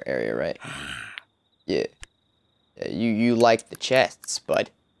 this is in your area, right? Yeah. Yeah, you like the chests, bud.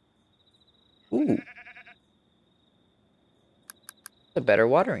 Ooh. A better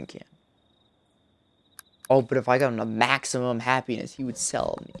watering can. Oh, but if I got him a maximum happiness, he would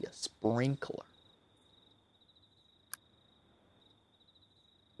sell me a sprinkler.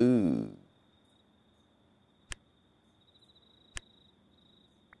 Ooh.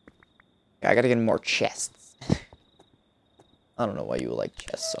 I gotta get him more chests. I don't know why you like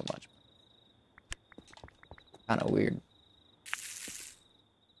chests so much. Kinda weird.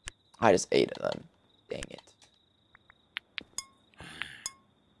 I just ate them. Dang it.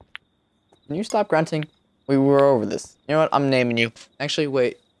 Can you stop grunting? We were over this. You know what? I'm naming you. Actually,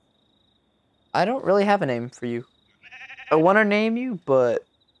 wait. I don't really have a name for you. I want to name you, but...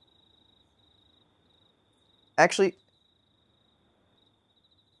 Actually...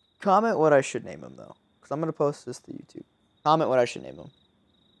 Comment what I should name him, though. Because I'm going to post this to YouTube. Comment what I should name him.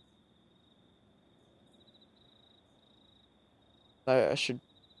 I should...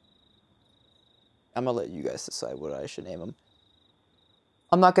 I'm going to let you guys decide what I should name him.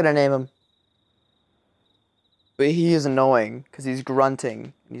 I'm not going to name him. But he is annoying, because he's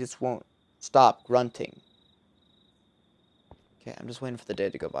grunting. And he just won't stop grunting. Okay, I'm just waiting for the day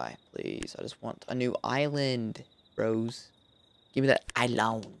to go by. Please, I just want a new island, bros. Give me that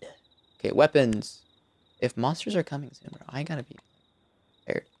island. Okay, weapons. If monsters are coming soon, bro, I gotta be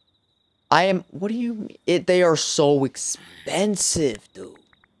prepared. I am... What do you mean? They are so expensive, dude.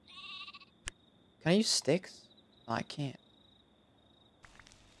 Can I use sticks? No, I can't.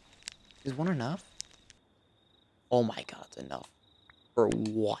 Is one enough? Oh my god, it's enough. For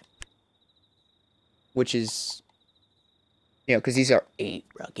what? Which is... You know, because these are 8,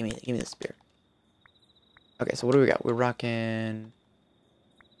 bro. Give me the spear. Okay, so what do we got? We're rocking...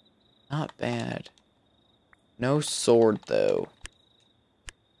 Not bad. No sword, though.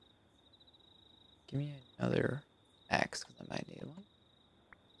 Give me another axe, because I might need one.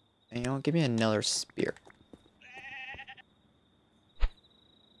 And you know what? Give me another spear.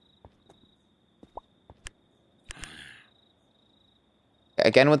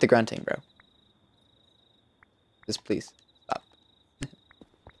 Again with the grunting, bro. Just please, stop.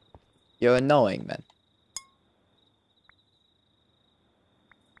 You're annoying, man.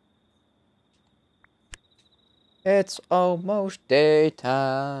 It's almost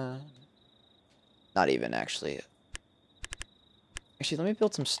daytime. Not even, actually. Actually, let me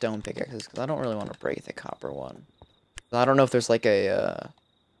build some stone pickaxes, because I don't really want to break the copper one. I don't know if there's like a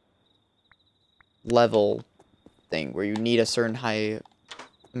level thing where you need a certain high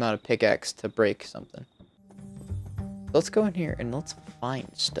amount of pickaxe to break something. Let's go in here and let's find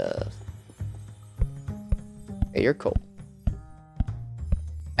stuff. Okay, you're cool.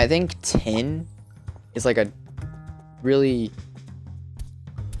 I think tin is like a really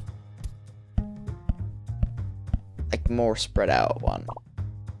like more spread out one.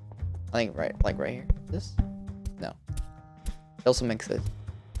 I think right here. This? No. It also makes a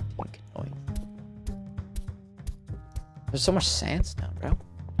pink noise. There's so much sandstone, bro.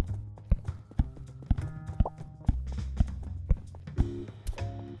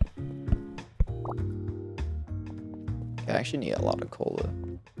 actually need a lot of coal.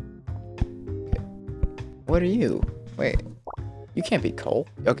 Okay. What are you? Wait. You can't be coal.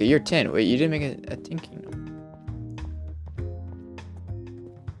 Okay, you're tin. Wait, you didn't make a thinking noise.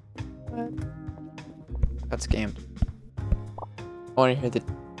 What? Got scammed. I want to hear the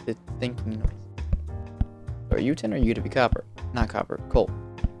thinking noise. So are you tin or are you gonna be copper? Not copper. Coal.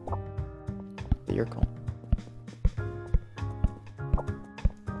 Okay, you're coal.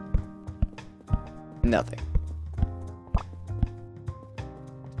 Nothing.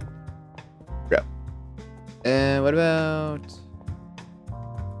 Bro. And what about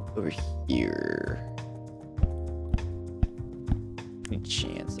over here? Any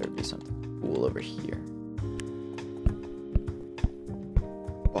chance there'd be something cool over here?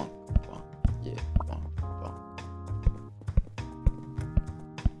 Bonk, bonk, yeah, bonk, bonk.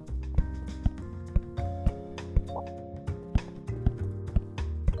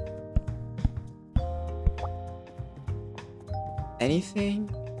 Anything?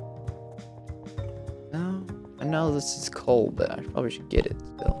 No? I know this is cold, but I probably should get it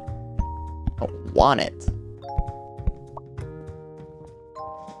still. I don't want it.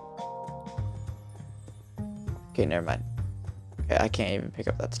 Okay, never mind. Okay, I can't even pick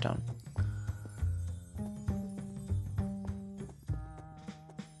up that stone.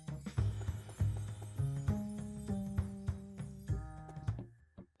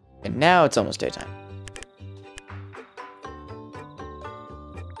 And now it's almost daytime.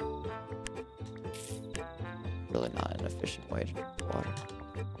 Really not an efficient way to drink water.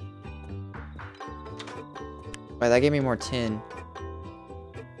 Wait, that gave me more tin.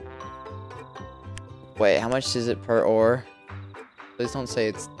 Wait, how much is it per ore? Please don't say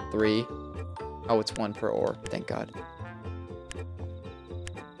it's 3. Oh, it's 1 per ore. Thank God.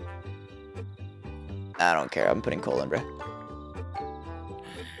 I don't care. I'm putting coal in, bro.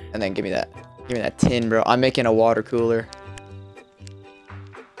 And then give me that. Give me that tin, bro. I'm making a water cooler.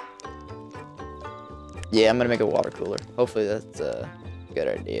 Yeah, I'm gonna make a water cooler. Hopefully that's a good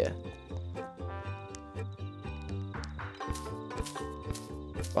idea.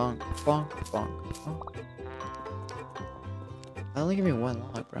 Bonk, bonk, bonk, bonk. Only give me 1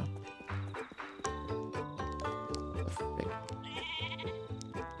 log, bro.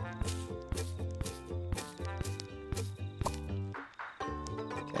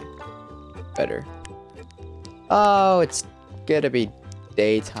 Okay. Better. Oh, it's gonna be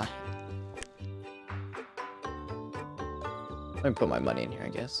daytime. Let me put my money in here, I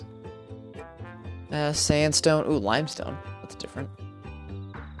guess. Sandstone. Ooh, limestone. That's different.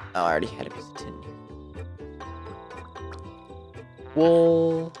 Oh, I already had a piece of tin here.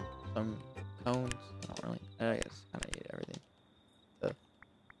 Wool. Some cones. I don't really. I guess I don't need everything. So.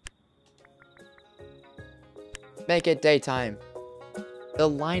 Make it daytime. The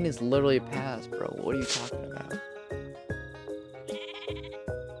line is literally past, bro. What are you talking about?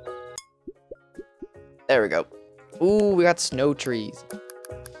 There we go. Ooh, we got snow trees.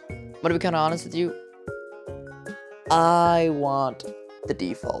 I'm gonna be kind of honest with you. I want the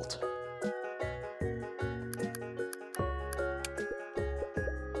default.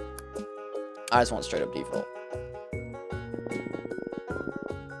 I just want straight up default.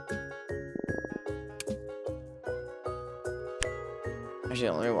 Actually,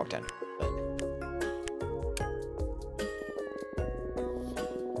 let me walk down.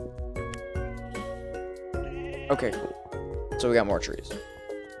 Okay, cool. So we got more trees.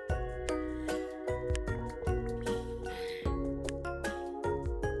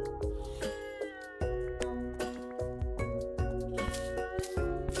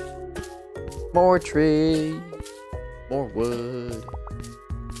 More trees. More wood.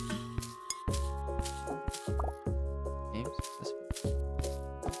 Games?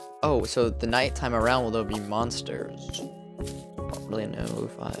 Oh, so the nighttime around will there be monsters? I don't really know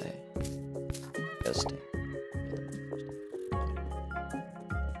if I just.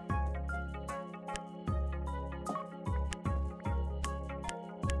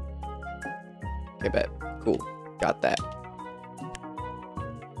 Okay, bet. Cool. Got that.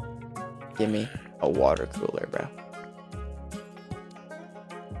 Give me a water cooler, bro.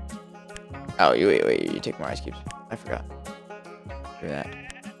 Oh, wait. You take more ice cubes. I forgot. Do that.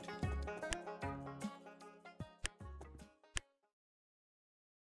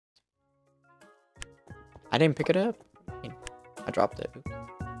 I didn't pick it up. I dropped it.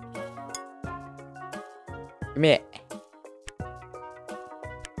 Give me it.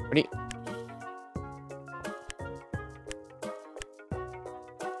 What do you...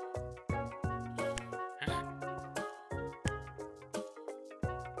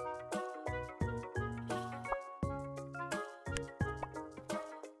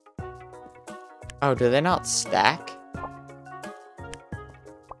 Oh, do they not stack?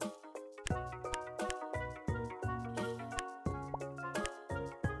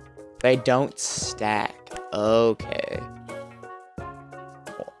 They don't stack. Okay.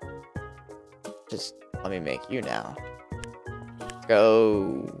 Well, just let me make you now. Let's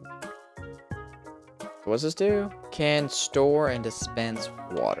go. What's this do? Can store and dispense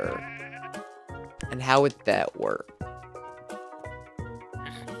water. And how would that work?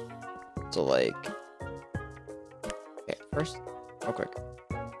 So like, okay, first, real quick,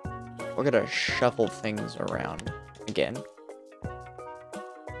 we're gonna shuffle things around again.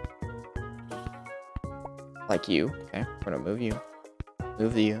 Like you, okay, we're gonna move you,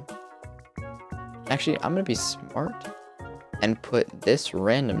 move you. Actually, I'm gonna be smart and put this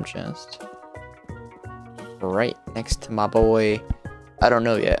random chest right next to my boy. I don't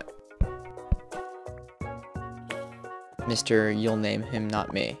know yet. Mr. You'll name him,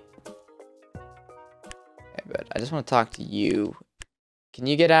 not me. Okay, but I just want to talk to you. Can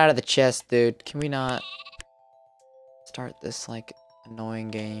you get out of the chest, dude? Can we not start this, like, annoying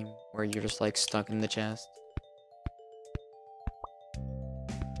game where you're just, like, stuck in the chest?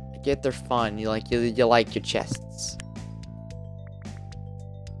 I get they're fun. You like your chests.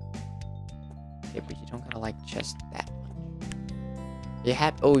 Yeah, but you don't gotta like chests that much. Are you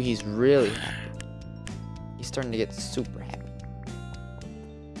happy? Oh, he's really happy. He's starting to get super happy.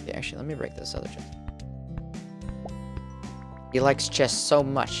 Yeah, actually, let me break this other chest. He likes chests so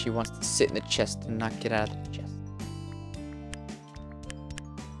much, he wants to sit in the chest and not get out of the chest.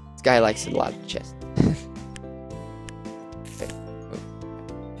 This guy likes a lot of chest. Okay, move.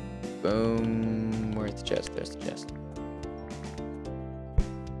 Boom. Where's the chest? There's the chest.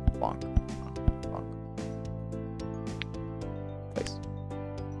 Bonk. Bonk. Place.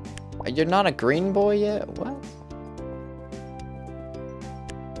 You're not a green boy yet? What?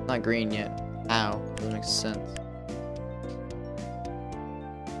 Not green yet. Ow. Doesn't make sense.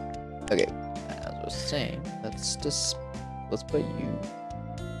 Okay. As I was saying, let's put you.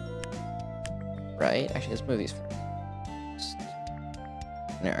 Right? Actually, let's move these first.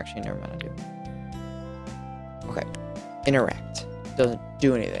 No, actually, never mind. I do. Okay. Interact. Doesn't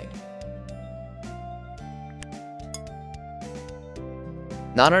do anything.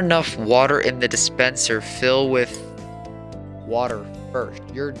 Not enough water in the dispenser. Fill with water first.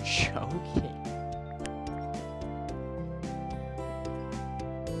 You're joking.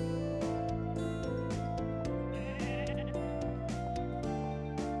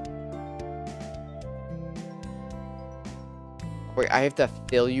 Wait, I have to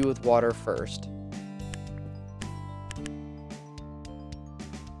fill you with water first.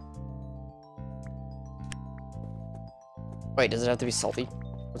 Wait, does it have to be salty?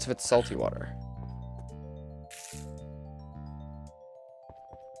 What's if it's salty water?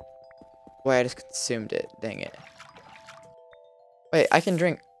 Wait, I just consumed it. Dang it. Wait, I can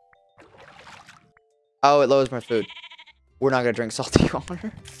drink. Oh, it lowers my food. We're not gonna drink salty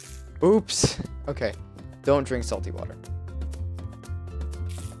water. Oops. Okay. Don't drink salty water.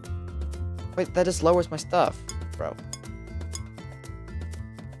 Wait, that just lowers my stuff, bro.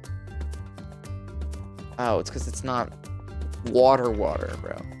 Oh, it's because it's not water,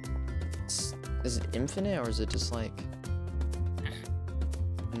 bro. Is it infinite or is it just like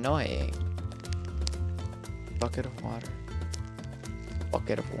annoying? Bucket of water.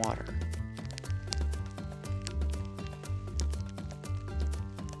 Bucket of water.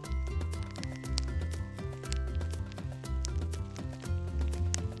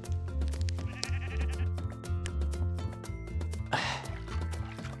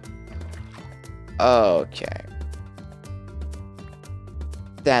 Okay.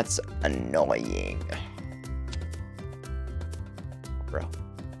 That's annoying. Bro.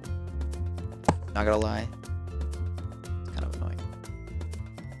 Not gonna lie. It's kind of annoying.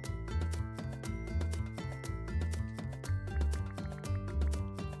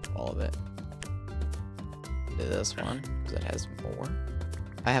 All of it. Do this one, because it has more.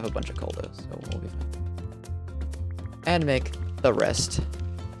 I have a bunch of coldos, so we'll be fine. And make the rest.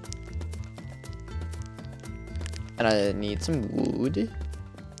 And I need some wood.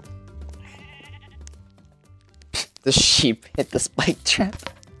 The sheep hit the spike trap.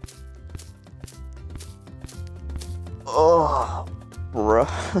 Oh, bro.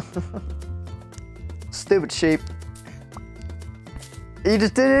 Stupid sheep. You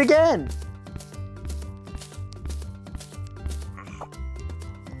just did it again.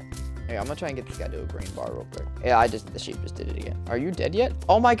 Hey, I'm gonna try and get this guy to a green bar real quick. Yeah, the sheep just did it again. Are you dead yet?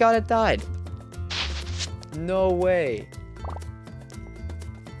 Oh my god, it died. No way.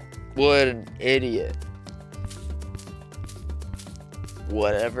 What an idiot.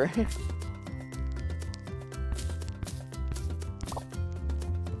 Whatever.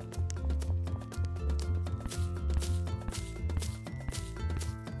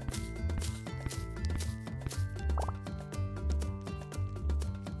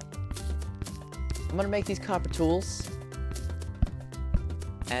 I'm gonna make these copper tools.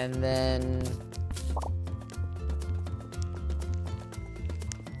 And then...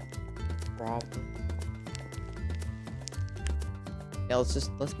 Probably... Yeah,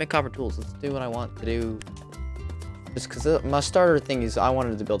 let's make copper tools. Let's do what I want to do. Just because my starter thing is I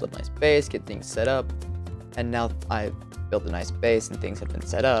wanted to build a nice base, get things set up. And now I built a nice base and things have been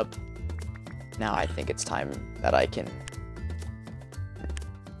set up. Now I think it's time that I can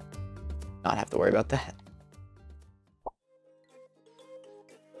not have to worry about that.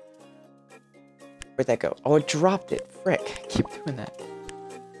 Where'd that go? Oh, it dropped it. Frick. I keep doing that.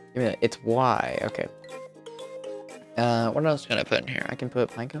 Give me that. It's Y. Okay. What else can I put in here? I can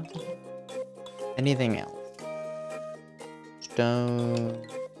put pine cones in here. Anything else? Stone.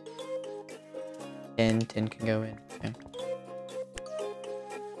 Tin can go in. Okay.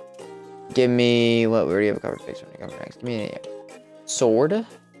 Give me what? We already have a covered face. Give me a sword.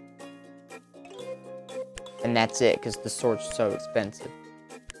 And that's it, because the sword's so expensive.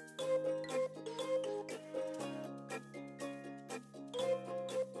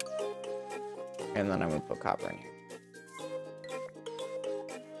 And then I'm gonna put copper in here.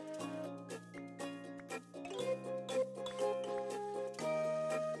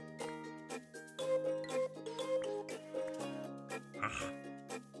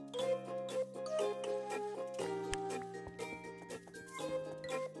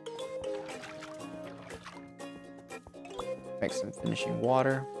 Make some finishing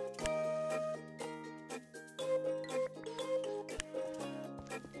water.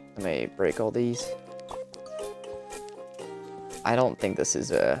 I may break all these. I don't think this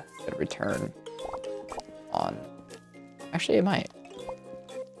is a good return on... Actually, it might.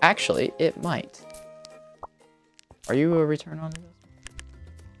 Actually, it might. Are you a return on this?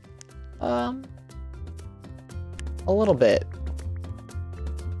 A little bit.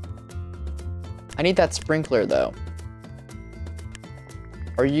 I need that sprinkler, though.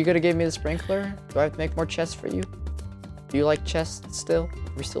 Are you gonna give me the sprinkler? Do I have to make more chests for you? Do you like chests still?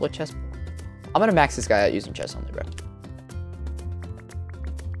 Are we still a chest? I'm gonna max this guy out using chests only, bro.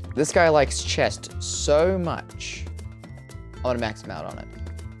 This guy likes chest so much. I want to max him out on it.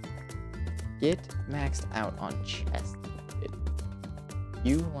 Get maxed out on chest.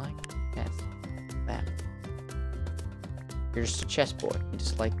 You like chest. That. You're just a chest boy. You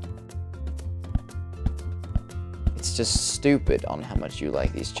just like... It's just stupid on how much you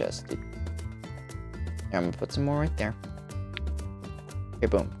like these chests, dude. Here, I'm gonna put some more right there. Okay,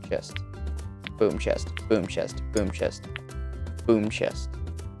 boom, chest. Boom, chest. Boom, chest. Boom, chest. Boom, chest.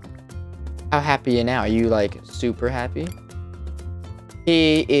 How happy are you now? Are you, like, super happy?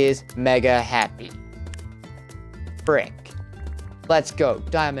 He is mega happy. Frick. Let's go.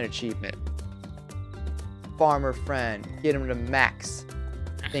 Diamond achievement. Farmer friend. Get him to max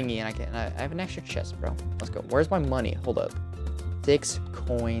thingy, and I have an extra chest, bro. Let's go. Where's my money? Hold up. 6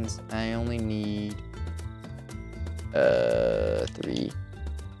 coins. I only need 3.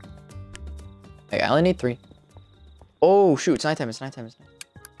 Okay, I only need 3. Oh shoot, it's nighttime, it's nighttime, it's nighttime.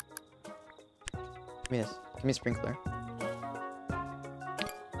 Give me this. Give me a sprinkler.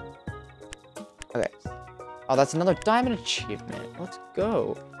 Okay. Oh, that's another diamond achievement. Let's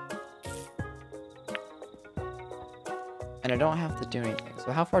go. And I don't have to do anything.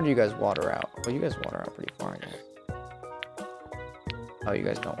 So how far do you guys water out? Well, you guys water out pretty far, I guess. Oh, you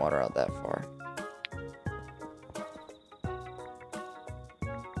guys don't water out that far.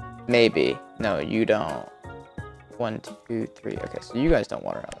 Maybe. No, you don't. 1, 2, 3. Okay, so you guys don't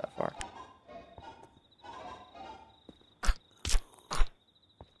water out that far.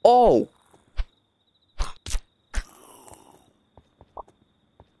 Oh!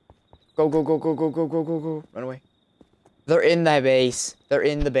 Go, go, go, go, go, go, go, go, go. Run away. They're in the base. They're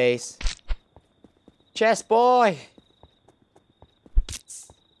in the base. Chest boy!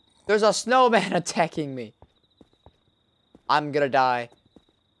 There's a snowman attacking me. I'm gonna die.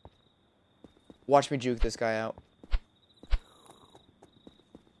 Watch me juke this guy out.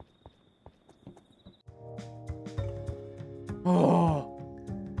 Oh.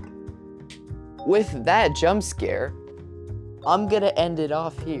 With that jump scare, I'm gonna end it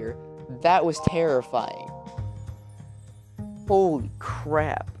off here. That was terrifying. Holy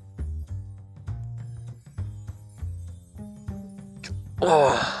crap.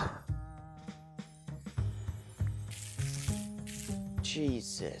 Oh.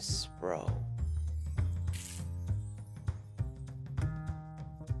 Jesus, bro.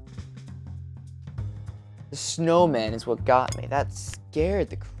 The snowman is what got me. That scared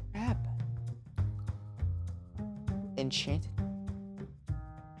the crap. Enchanted.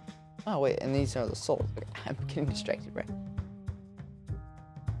 Oh, wait, and these are the souls. Okay, I'm getting distracted, right?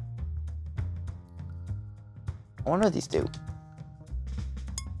 What do these do?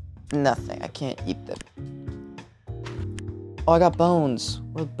 Nothing. I can't eat them. Oh, I got bones.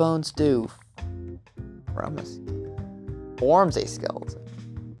 What do bones do? Promise. Forms a skeleton.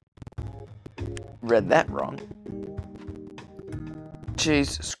 Read that wrong.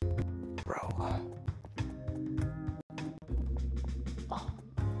 Jesus, bro.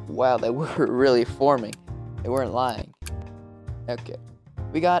 Wow, they were really forming. They weren't lying. Okay.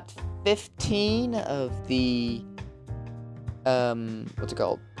 We got 15 of the, what's it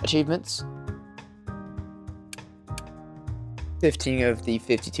called? Achievements. 15 of the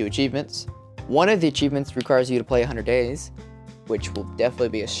 52 achievements. One of the achievements requires you to play 100 days, which will definitely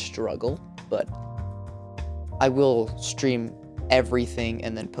be a struggle, but I will stream everything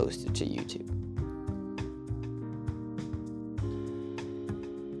and then post it to YouTube.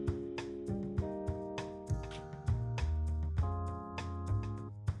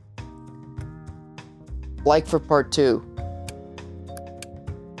 Like for part 2.